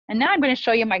traditional. And now I'm going to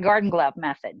show you my garden glove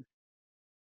method.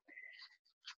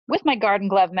 With my garden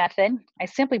glove method, I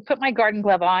simply put my garden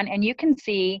glove on, and you can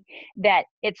see that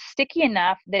it's sticky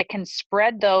enough that it can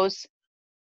spread those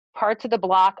parts of the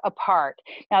block apart.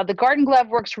 Now, the garden glove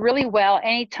works really well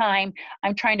anytime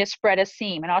I'm trying to spread a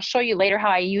seam, and I'll show you later how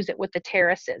I use it with the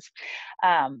terraces.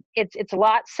 It's a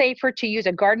lot safer to use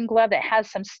a garden glove that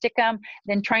has some stickum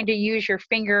than trying to use your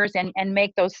fingers and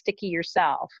make those sticky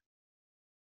yourself.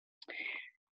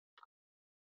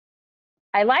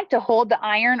 I like to hold the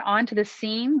iron onto the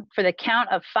seam for the count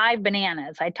of 5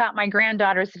 bananas. I taught my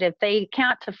granddaughters that if they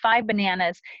count to 5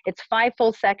 bananas, it's 5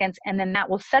 full seconds, and then that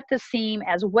will set the seam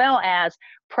as well as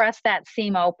press that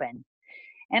seam open.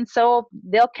 And so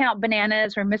they'll count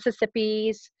bananas or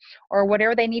Mississippis or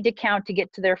whatever they need to count to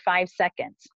get to their 5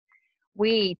 seconds.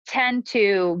 We tend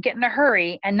to get in a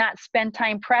hurry and not spend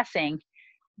time pressing,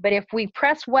 but if we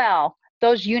press well,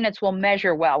 those units will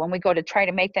measure well when we go to try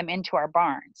to make them into our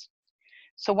barns.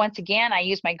 So once again, I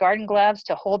use my garden gloves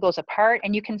to hold those apart,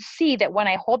 and you can see that when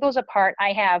I hold those apart,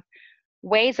 I have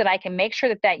ways that I can make sure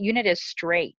that that unit is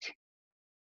straight.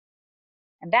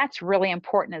 And that's really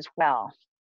important as well.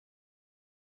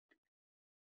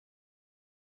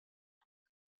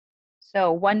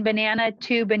 So 1 banana,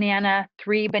 2 banana,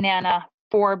 3 banana,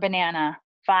 4 banana,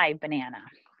 5 banana.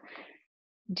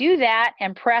 Do that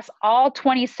and press all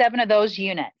 27 of those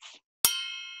units.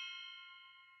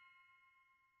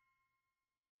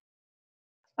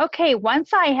 Okay,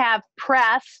 once I have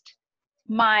pressed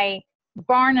my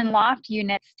barn and loft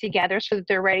units together so that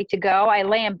they're ready to go, I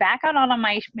lay them back out on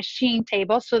my machine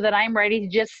table so that I'm ready to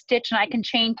just stitch and I can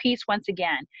chain piece once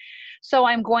again. So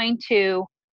I'm going to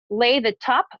lay the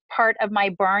top part of my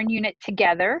barn unit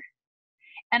together.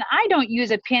 And I don't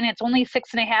use a pin, it's only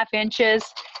 6.5 inches.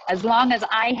 As long as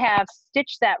I have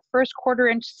stitched that first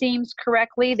 1/4 inch seams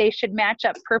correctly, they should match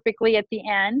up perfectly at the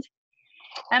end.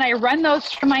 And I run those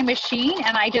through my machine,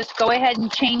 and I just go ahead and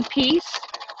chain piece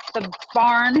the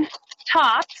barn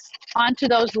tops onto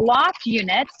those loft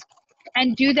units,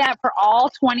 and do that for all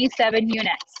 27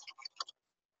 units.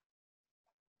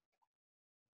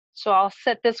 So I'll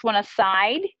set this one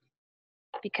aside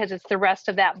because it's the rest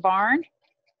of that barn.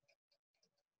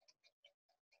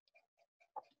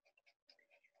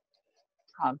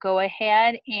 I'll go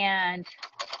ahead and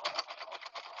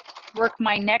work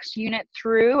my next unit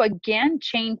through, again,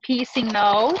 chain piecing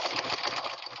those.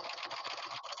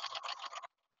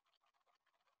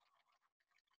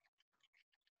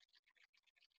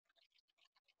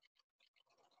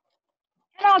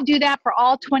 And I'll do that for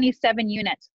all 27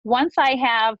 units. Once I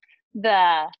have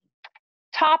the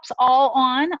tops all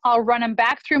on, I'll run them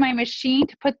back through my machine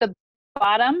to put the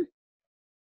bottom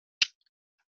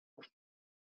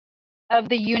of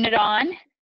the unit on.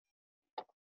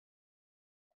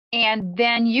 And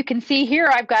then you can see here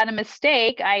I've got a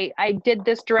mistake. I did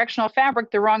this directional fabric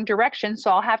the wrong direction,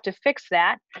 so I'll have to fix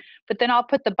that. But then I'll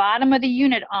put the bottom of the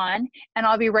unit on, and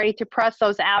I'll be ready to press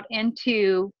those out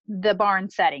into the barn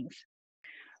settings.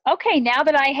 Okay, now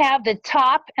that I have the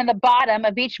top and the bottom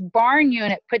of each barn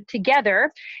unit put together,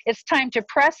 it's time to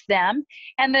press them.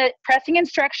 And the pressing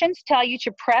instructions tell you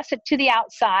to press it to the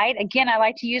outside. Again, I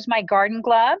like to use my garden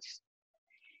gloves,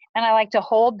 and I like to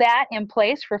hold that in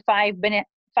place for 5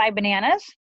 bananas.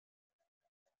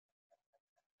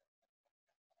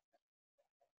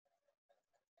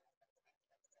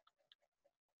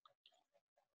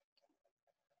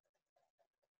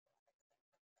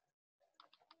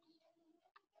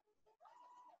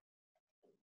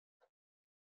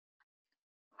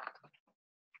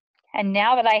 And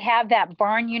now that I have that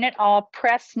barn unit all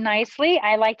pressed nicely,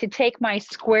 I like to take my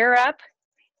square up,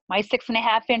 my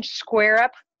 6.5 inch square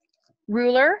up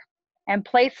ruler, and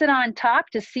place it on top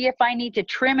to see if I need to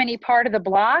trim any part of the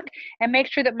block and make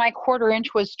sure that my 1/4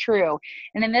 inch was true.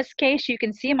 And in this case, you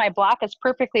can see my block is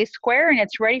perfectly square and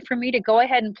it's ready for me to go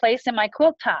ahead and place in my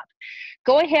quilt top.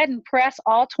 Go ahead and press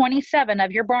all 27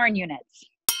 of your barn units.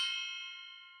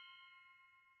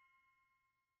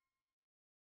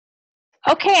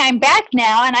 Okay, I'm back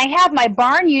now, and I have my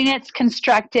barn units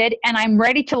constructed, and I'm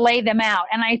ready to lay them out.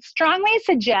 And I strongly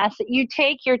suggest that you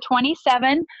take your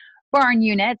 27 barn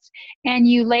units and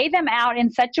you lay them out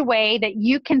in such a way that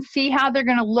you can see how they're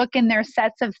going to look in their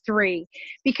sets of 3.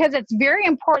 Because it's very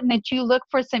important that you look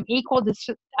for some equal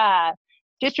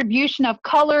distribution of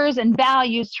colors and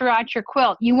values throughout your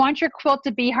quilt. You want your quilt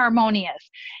to be harmonious.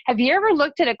 Have you ever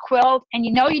looked at a quilt and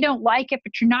you know you don't like it,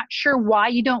 but you're not sure why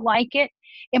you don't like it?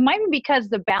 It might be because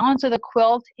the balance of the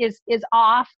quilt is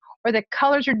off, or the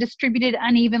colors are distributed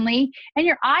unevenly, and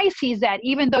your eye sees that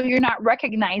even though you're not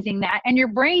recognizing that, and your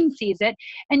brain sees it,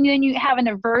 and then you have an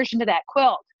aversion to that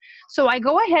quilt. So I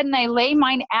go ahead and I lay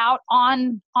mine out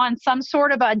on some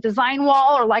sort of a design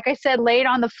wall, or like I said, lay it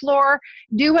on the floor,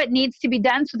 do what needs to be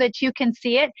done so that you can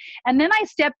see it. And then I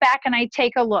step back and I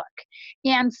take a look.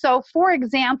 And so, for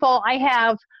example, I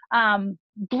have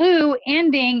blue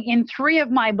ending in 3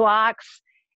 of my blocks.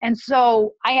 And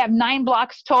so I have 9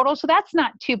 blocks total, so that's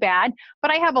not too bad. But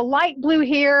I have a light blue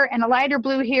here and a lighter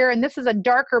blue here, and this is a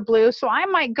darker blue. So I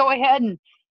might go ahead and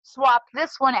swap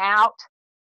this one out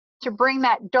to bring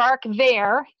that dark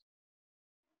there,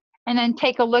 and then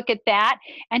take a look at that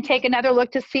and take another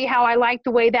look to see how I like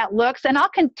the way that looks. And I'll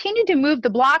continue to move the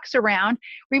blocks around.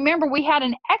 Remember, we had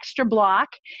an extra block,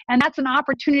 and that's an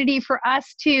opportunity for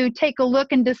us to take a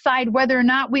look and decide whether or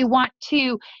not we want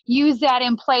to use that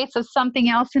in place of something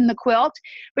else in the quilt.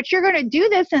 But you're going to do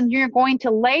this, and you're going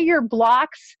to lay your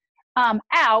blocks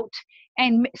out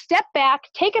and step back,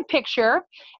 take a picture,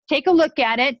 take a look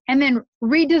at it, and then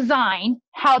redesign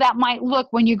how that might look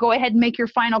when you go ahead and make your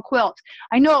final quilt.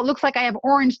 I know it looks like I have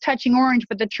orange touching orange,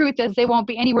 but the truth is they won't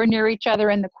be anywhere near each other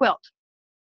in the quilt.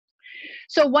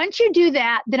 So once you do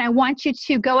that, then I want you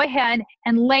to go ahead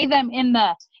and lay them in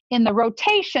the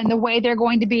rotation the way they're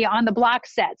going to be on the block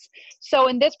sets. So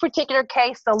in this particular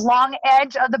case, the long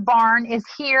edge of the barn is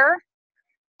here.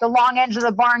 The long edge of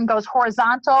the barn goes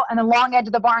horizontal, and the long edge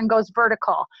of the barn goes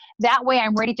vertical. That way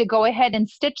I'm ready to go ahead and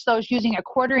stitch those using a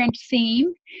 1/4 inch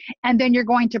seam, and then you're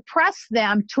going to press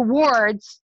them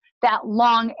towards that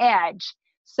long edge.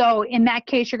 So in that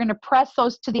case, you're going to press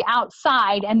those to the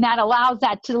outside, and that allows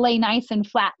that to lay nice and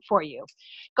flat for you.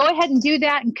 Go ahead and do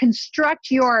that and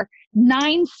construct your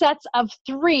 9 sets of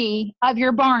 3 of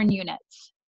your barn units.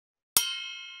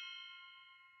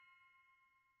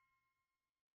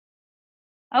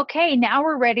 Okay, now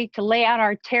we're ready to lay out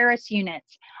our terrace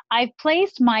units. I've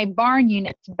placed my barn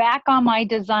units back on my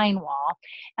design wall,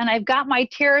 and I've got my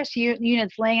terrace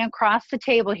units laying across the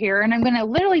table here, and I'm going to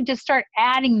literally just start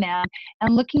adding them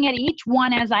and looking at each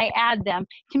one as I add them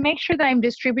to make sure that I'm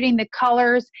distributing the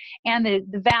colors and the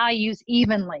values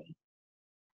evenly.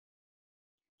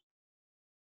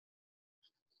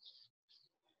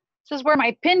 This is where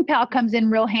my pin pal comes in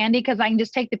real handy, because I can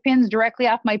just take the pins directly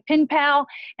off my pin pal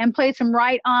and place them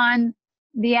right on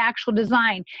the actual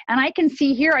design. And I can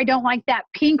see here I don't like that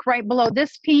pink right below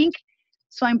this pink,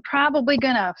 so I'm probably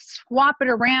going to swap it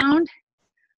around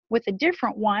with a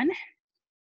different one.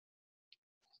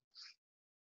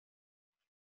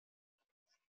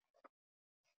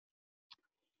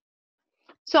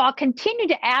 So I'll continue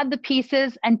to add the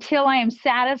pieces until I am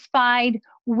satisfied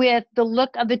with the look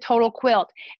of the total quilt.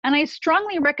 And I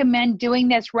strongly recommend doing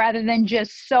this rather than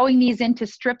just sewing these into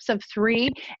strips of 3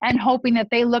 and hoping that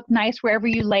they look nice wherever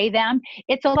you lay them.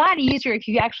 It's a lot easier if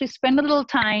you actually spend a little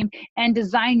time and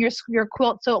design your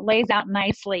quilt so it lays out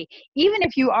nicely. Even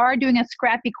if you are doing a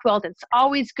scrappy quilt, it's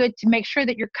always good to make sure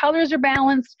that your colors are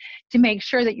balanced, to make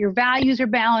sure that your values are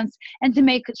balanced, and to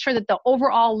make sure that the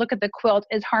overall look of the quilt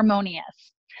is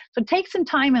harmonious. So take some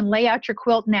time and lay out your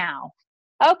quilt now.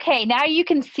 Okay, now you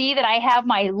can see that I have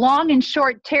my long and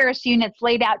short terrace units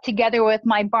laid out together with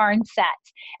my barn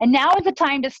sets. And now is the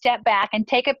time to step back and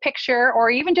take a picture, or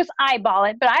even just eyeball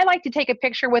it. But I like to take a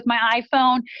picture with my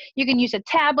iPhone. You can use a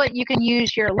tablet, you can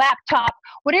use your laptop,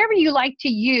 whatever you like to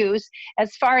use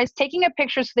as far as taking a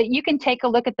picture so that you can take a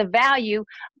look at the value,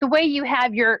 the way you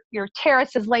have your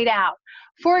terraces laid out.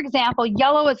 For example,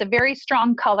 yellow is a very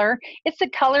strong color. It's the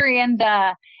color in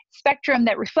the spectrum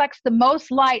that reflects the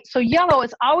most light. So yellow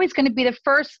is always going to be the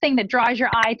first thing that draws your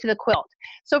eye to the quilt.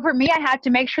 So for me, I have to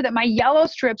make sure that my yellow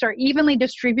strips are evenly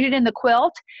distributed in the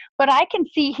quilt. But I can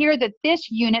see here that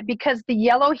this unit, because the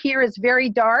yellow here is very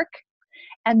dark,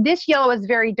 and this yellow is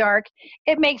very dark,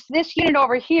 it makes this unit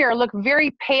over here look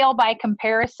very pale by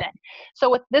comparison.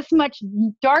 So with this much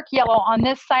dark yellow on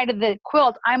this side of the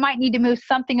quilt, I might need to move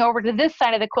something over to this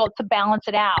side of the quilt to balance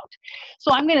it out.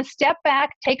 So I'm going to step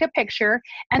back, take a picture,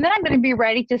 and then I'm going to be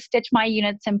ready to stitch my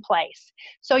units in place.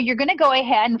 So you're going to go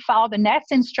ahead and follow the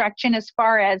next instruction as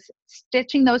far as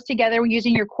stitching those together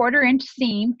using your 1/4 inch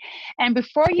seam. And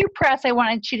before you press, I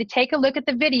wanted you to take a look at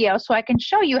the video so I can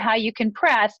show you how you can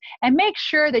press and make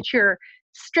sure that your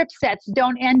strip sets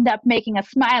don't end up making a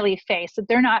smiley face, that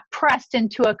they're not pressed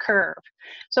into a curve.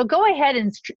 So go ahead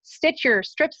and stitch your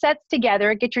strip sets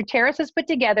together, get your terraces put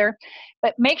together,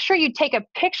 but make sure you take a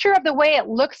picture of the way it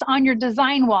looks on your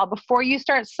design wall before you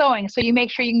start sewing, so you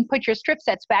make sure you can put your strip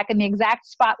sets back in the exact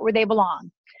spot where they belong.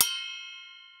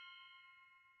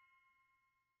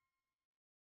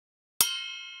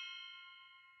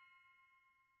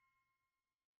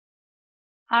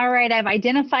 All right, I've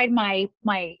identified my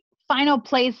final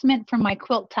placement from my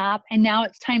quilt top, and now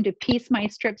it's time to piece my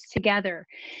strips together.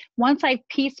 Once I've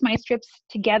pieced my strips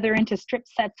together into strip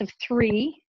sets of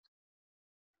 3,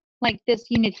 like this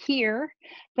unit here,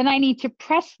 then I need to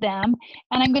press them,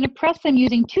 and I'm going to press them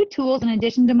using 2 tools in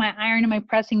addition to my iron and my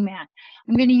pressing mat.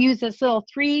 I'm going to use this little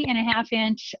 3.5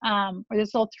 inch or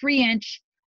this little 3-inch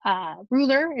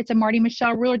ruler. It's a Marty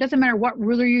Michelle ruler. It doesn't matter what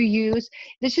ruler you use.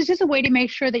 This is just a way to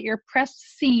make sure that your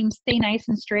pressed seams stay nice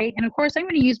and straight. And of course, I'm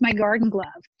going to use my garden glove.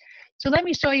 So let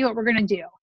me show you what we're going to do.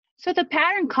 So the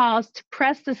pattern calls to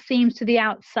press the seams to the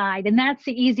outside, and that's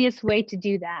the easiest way to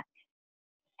do that.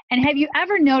 And have you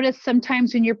ever noticed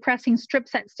sometimes when you're pressing strip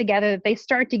sets together that they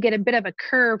start to get a bit of a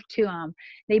curve to them?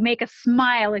 They make a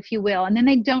smile, if you will, and then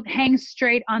they don't hang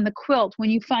straight on the quilt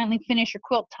when you finally finish your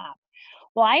quilt top.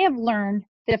 Well, I have learned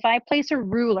that if I place a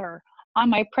ruler on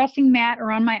my pressing mat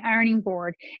or on my ironing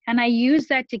board, and I use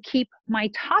that to keep my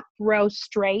top row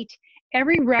straight,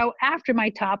 every row after my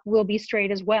top will be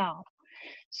straight as well.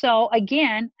 So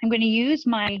again, I'm going to use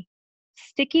my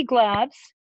sticky gloves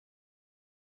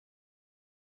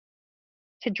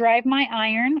to drive my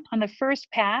iron on the first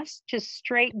pass, just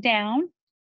straight down.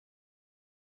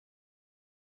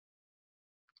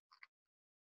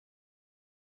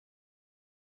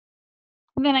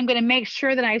 And then I'm going to make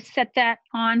sure that I set that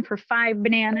on for 5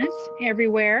 bananas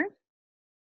everywhere.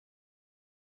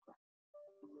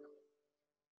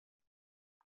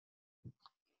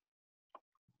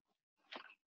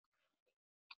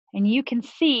 And you can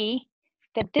see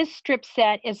that this strip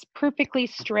set is perfectly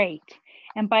straight.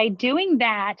 And by doing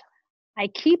that, I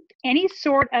keep any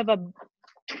sort of a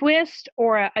twist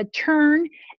or a turn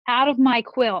out of my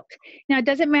quilt. Now, it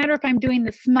doesn't matter if I'm doing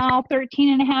the small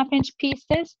 13.5 inch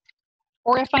pieces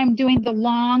or if I'm doing the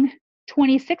long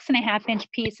 26.5 inch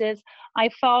pieces. I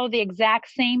follow the exact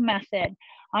same method.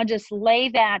 I'll just lay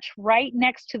that right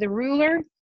next to the ruler.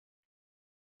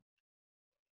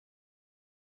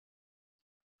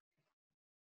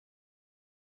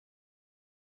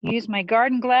 Use my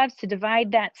garden gloves to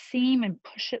divide that seam and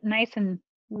push it nice and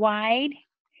wide,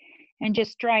 and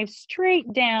just drive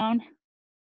straight down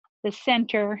the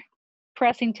center,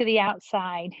 pressing to the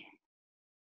outside.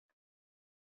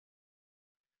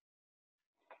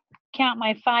 Count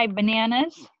my 5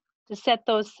 bananas to set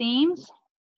those seams.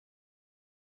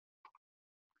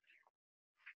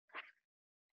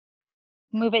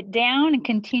 Move it down and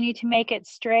continue to make it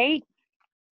straight.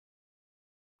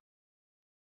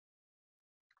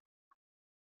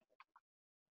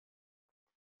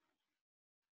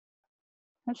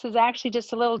 This is actually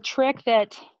just a little trick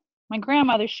that my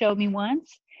grandmother showed me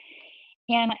once.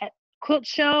 And at quilt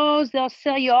shows, they'll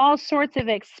sell you all sorts of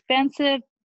expensive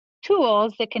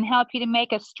tools that can help you to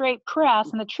make a straight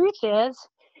press. And the truth is,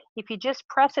 if you just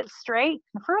press it straight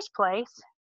in the first place,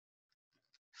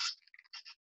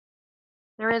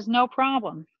 there is no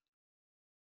problem.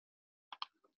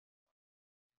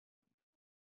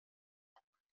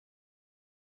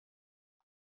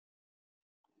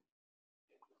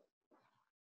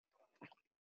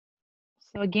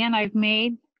 So again, I've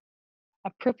made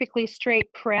a perfectly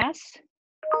straight press,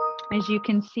 as you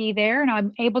can see there, and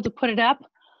I'm able to put it up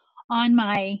on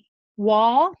my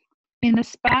wall in the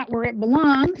spot where it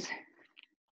belongs.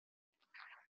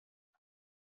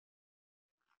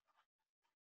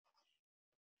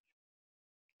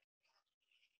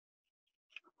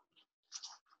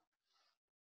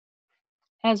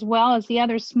 As well as the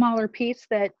other smaller piece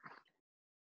that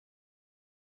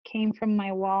came from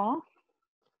my wall.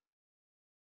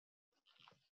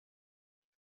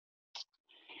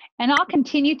 And I'll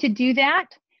continue to do that.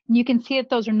 You can see that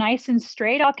those are nice and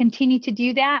straight. I'll continue to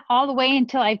do that all the way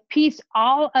until I've pieced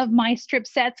all of my strip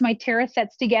sets, my Terra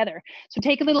sets together. So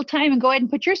take a little time and go ahead and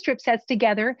put your strip sets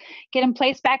together, get them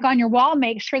placed back on your wall,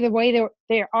 make sure the way that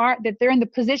they're in the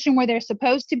position where they're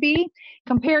supposed to be.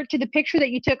 Compare it to the picture that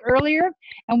you took earlier.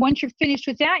 And once you're finished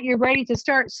with that, you're ready to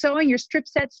start sewing your strip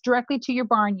sets directly to your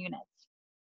barn units.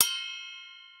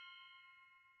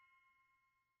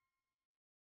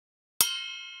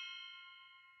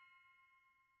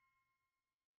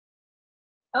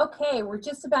 Okay, we're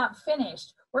just about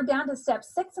finished. We're down to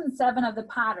steps 6 and 7 of the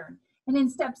pattern. And in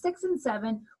step 6 and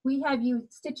 7, we have you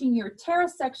stitching your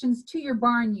terrace sections to your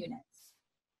barn units.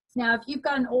 Now, if you've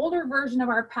got an older version of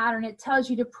our pattern, it tells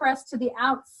you to press to the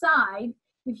outside.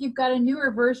 If you've got a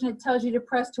newer version, it tells you to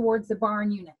press towards the barn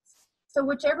units. So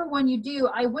whichever one you do,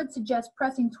 I would suggest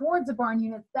pressing towards the barn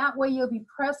units. That way you'll be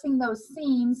pressing those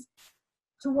seams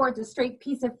towards a straight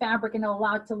piece of fabric and it'll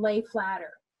allow it to lay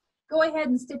flatter. Go ahead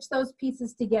and stitch those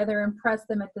pieces together and press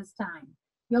them at this time.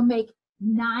 You'll make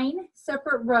 9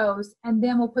 separate rows and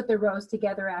then we'll put the rows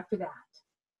together after that.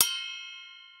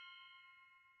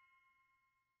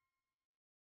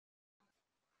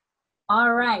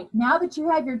 All right, now that you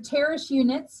have your terrace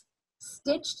units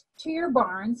stitched to your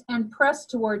barns and pressed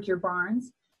towards your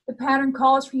barns, the pattern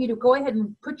calls for you to go ahead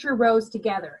and put your rows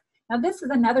together. Now this is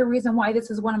another reason why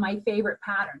this is one of my favorite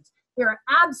patterns. There are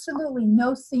absolutely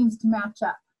no seams to match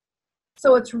up.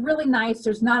 So it's really nice.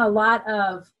 There's not a lot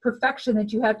of perfection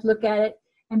that you have to look at it.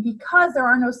 And because there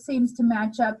are no seams to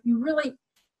match up,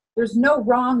 there's no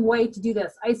wrong way to do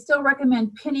this. I still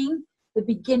recommend pinning the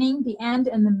beginning, the end,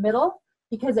 and the middle,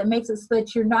 because it makes it so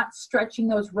that you're not stretching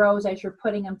those rows as you're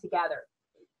putting them together.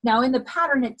 Now in the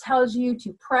pattern, it tells you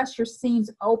to press your seams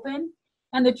open.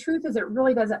 And the truth is it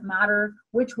really doesn't matter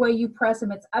which way you press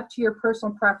them. It's up to your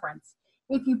personal preference.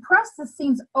 If you press the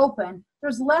seams open,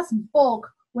 there's less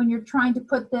bulk when you're trying to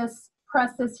press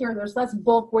this here. There's less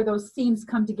bulk where those seams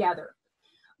come together.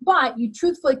 But you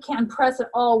truthfully can press it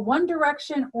all one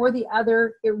direction or the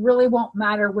other. It really won't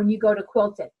matter when you go to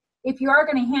quilt it. If you are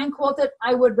going to hand quilt it,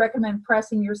 I would recommend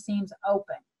pressing your seams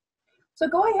open. So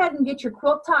go ahead and get your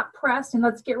quilt top pressed, and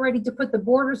let's get ready to put the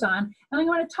borders on. And I'm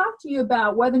going to talk to you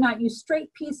about whether or not you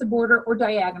straight piece a border or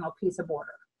diagonal piece a border.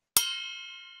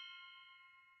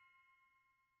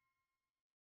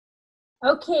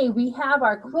 Okay, we have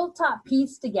our quilt top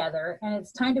piece together, and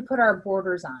it's time to put our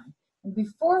borders on. And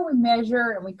before we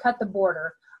measure and we cut the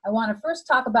border, I want to first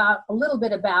talk about a little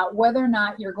bit about whether or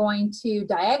not you're going to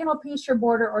diagonal piece your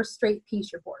border or straight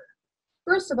piece your border.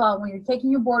 First of all, when you're taking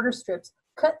your border strips,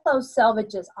 cut those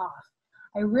selvages off.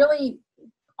 I really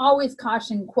always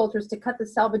caution quilters to cut the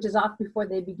selvages off before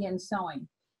they begin sewing.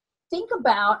 Think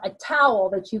about a towel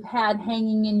that you've had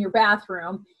hanging in your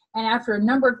bathroom, and after a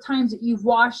number of times that you've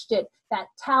washed it, that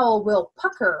towel will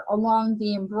pucker along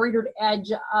the embroidered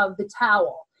edge of the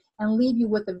towel and leave you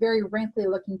with a very wrinkly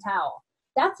looking towel.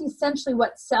 That's essentially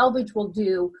what selvage will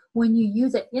do when you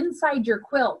use it inside your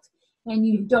quilt and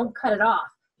you don't cut it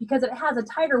off, because it has a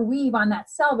tighter weave on that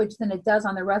selvage than it does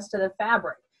on the rest of the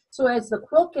fabric. So as the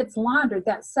quilt gets laundered,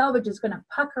 that selvage is going to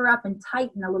pucker up and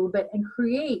tighten a little bit and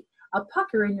create a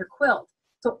pucker in your quilt.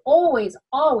 So always,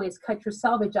 always cut your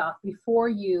selvage off before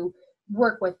you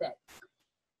work with it.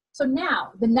 So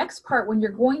now, the next part, when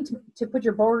you're going to put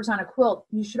your borders on a quilt,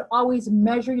 you should always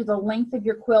measure the length of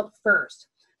your quilt first.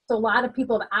 So a lot of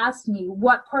people have asked me,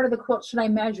 what part of the quilt should I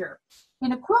measure?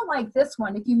 In a quilt like this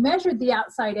one, if you measured the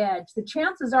outside edge, the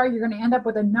chances are you're going to end up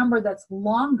with a number that's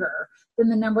longer than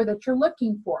the number that you're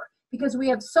looking for, because we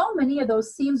have so many of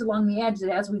those seams along the edge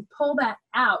that as we pull that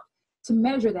out to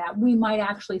measure that, we might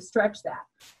actually stretch that.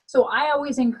 So I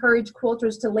always encourage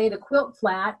quilters to lay the quilt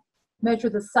flat, measure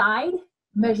the side,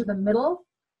 measure the middle,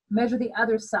 measure the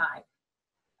other side,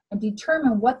 and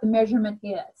determine what the measurement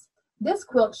is. This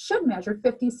quilt should measure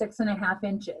 56.5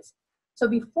 inches. So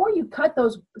before you cut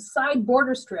those side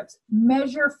border strips,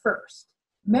 measure first.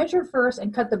 Measure first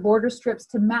and cut the border strips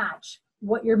to match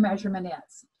what your measurement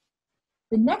is.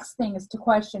 The next thing is to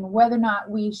question whether or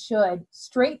not we should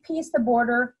straight piece the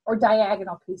border or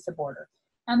diagonal piece the border.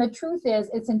 And the truth is,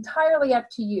 it's entirely up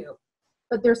to you.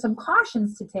 But there's some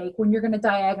cautions to take when you're going to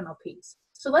diagonal piece.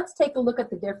 So let's take a look at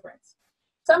the difference.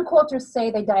 Some quilters say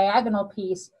they diagonal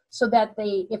piece so that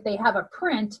if they have a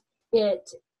print, it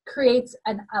creates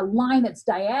a line that's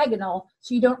diagonal,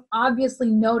 so you don't obviously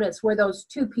notice where those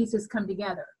two pieces come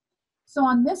together. So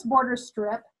on this border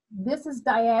strip, this is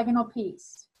diagonal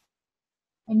piece.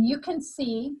 And you can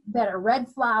see that a red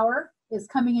flower is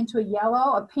coming into a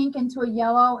yellow, a pink into a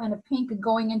yellow, and a pink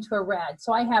going into a red.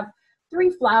 So I have 3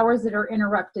 flowers that are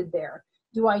interrupted there.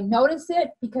 Do I notice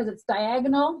it because it's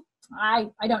diagonal? I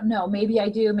don't know. Maybe I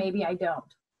do, maybe I don't.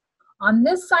 On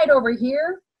this side over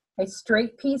here, I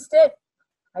straight pieced it.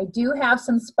 I do have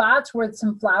some spots where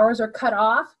some flowers are cut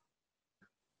off.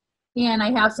 And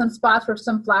I have some spots where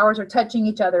some flowers are touching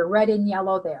each other, red and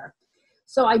yellow there.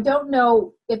 So I don't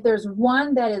know if there's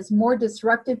one that is more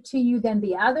disruptive to you than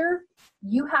the other.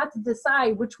 You have to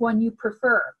decide which one you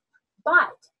prefer.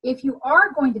 But if you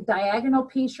are going to diagonal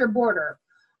piece your border,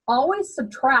 always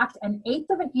subtract 1/8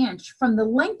 of an inch from the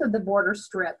length of the border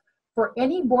strip for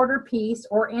any border piece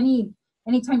or anytime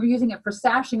you're using it for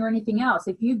sashing or anything else.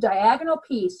 If you diagonal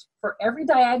piece, for every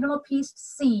diagonal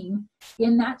pieced seam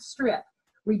in that strip,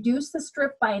 reduce the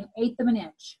strip by 1/8 of an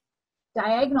inch.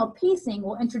 Diagonal piecing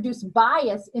will introduce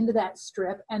bias into that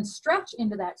strip and stretch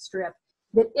into that strip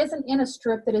that isn't in a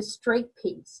strip that is straight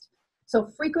pieced. So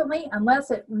frequently,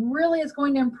 unless it really is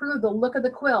going to improve the look of the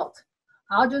quilt,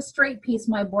 I'll just straight piece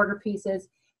my border pieces,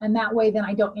 and that way then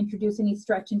I don't introduce any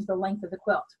stretch into the length of the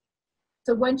quilt.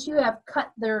 So once you have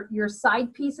cut your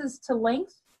side pieces to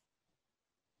length,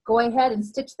 go ahead and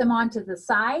stitch them onto the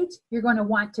sides. You're going to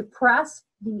want to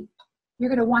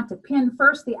pin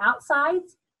first the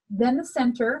outsides, then the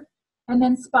center, and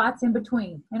then spots in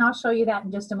between. And I'll show you that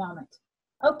in just a moment.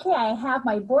 Okay, I have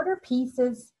my border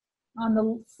pieces on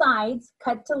the sides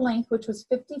cut to length, which was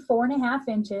 54.5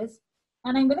 inches.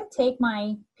 And I'm going to take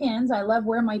my pins. I love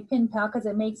wearing my pin pal because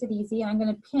it makes it easy. And I'm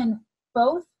going to pin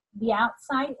both the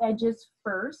outside edges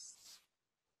first.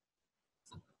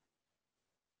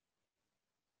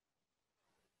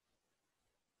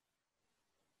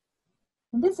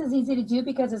 And this is easy to do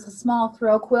because it's a small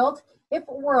throw quilt. If it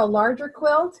were a larger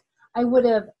quilt, I would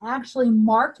have actually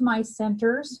marked my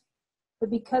centers. But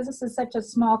because this is such a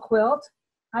small quilt,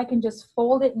 I can just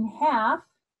fold it in half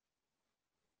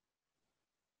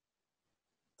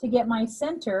to get my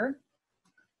center,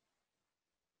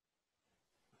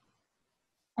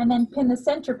 and then pin the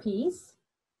centerpiece,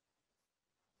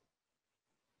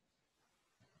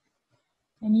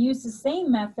 and use the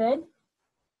same method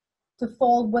to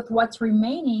fold with what's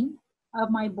remaining of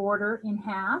my border in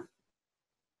half.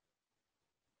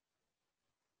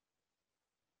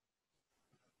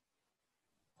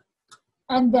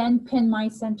 And then pin my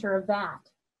center of that.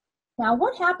 Now,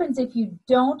 what happens if you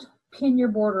don't pin your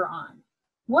border on?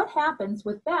 What happens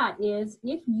with that is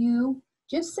if you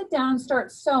just sit down and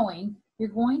start sewing, you're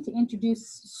going to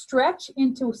introduce stretch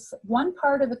into one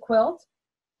part of the quilt.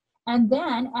 And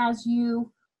then as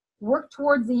you work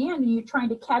towards the end and you're trying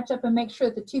to catch up and make sure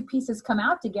that the two pieces come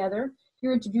out together,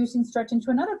 you're introducing stretch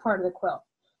into another part of the quilt.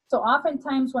 So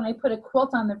oftentimes when I put a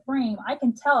quilt on the frame, I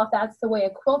can tell if that's the way a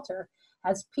quilter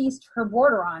has pieced her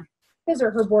border on, his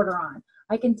or her border on.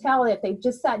 I can tell if they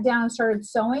just sat down and started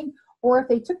sewing, or if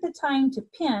they took the time to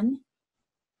pin,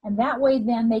 and that way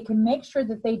then they can make sure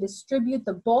that they distribute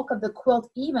the bulk of the quilt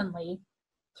evenly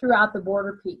throughout the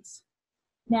border piece.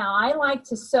 Now, I like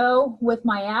to sew with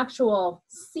my actual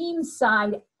seam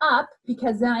side up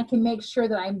because then I can make sure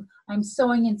that I'm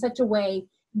sewing in such a way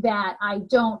that I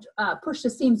don't push the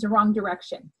seams the wrong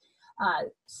direction.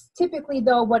 Typically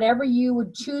though, whatever you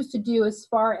would choose to do as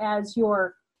far as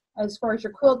your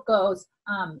quilt goes,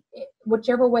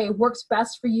 whichever way works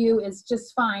best for you is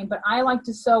just fine. But I like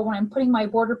to sew when I'm putting my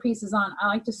border pieces on, I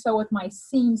like to sew with my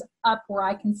seams up where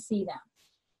I can see them.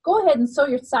 Go ahead and sew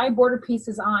your side border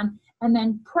pieces on and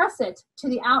then press it to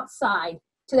the outside,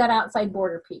 to that outside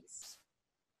border piece.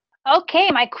 Okay,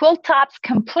 my quilt top's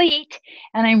complete,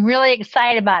 and I'm really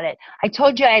excited about it. I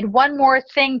told you I had one more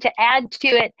thing to add to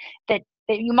it that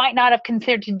you might not have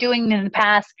considered doing in the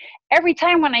past. Every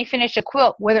time when I finish a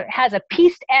quilt, whether it has a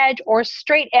pieced edge or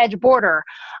straight edge border,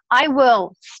 I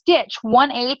will stitch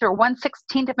 1/8 or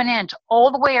 1/16 of an inch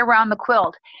all the way around the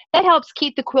quilt. That helps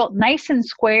keep the quilt nice and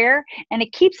square, and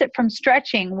it keeps it from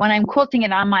stretching when I'm quilting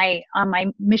it on my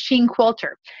machine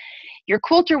quilter. Your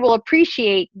quilter will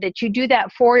appreciate that you do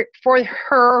that for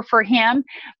her or for him,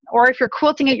 or if you're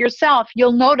quilting it yourself,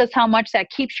 you'll notice how much that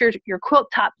keeps your quilt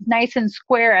top nice and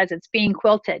square as it's being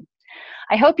quilted.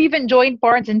 I hope you've enjoyed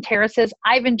Barns and Terraces.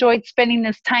 I've enjoyed spending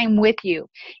this time with you.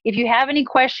 If you have any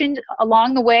questions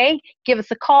along the way, give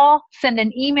us a call, send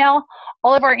an email.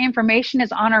 All of our information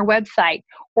is on our website.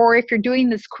 Or if you're doing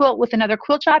this quilt with another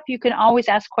quilt shop, you can always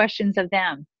ask questions of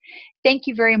them. Thank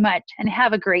you very much and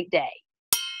have a great day.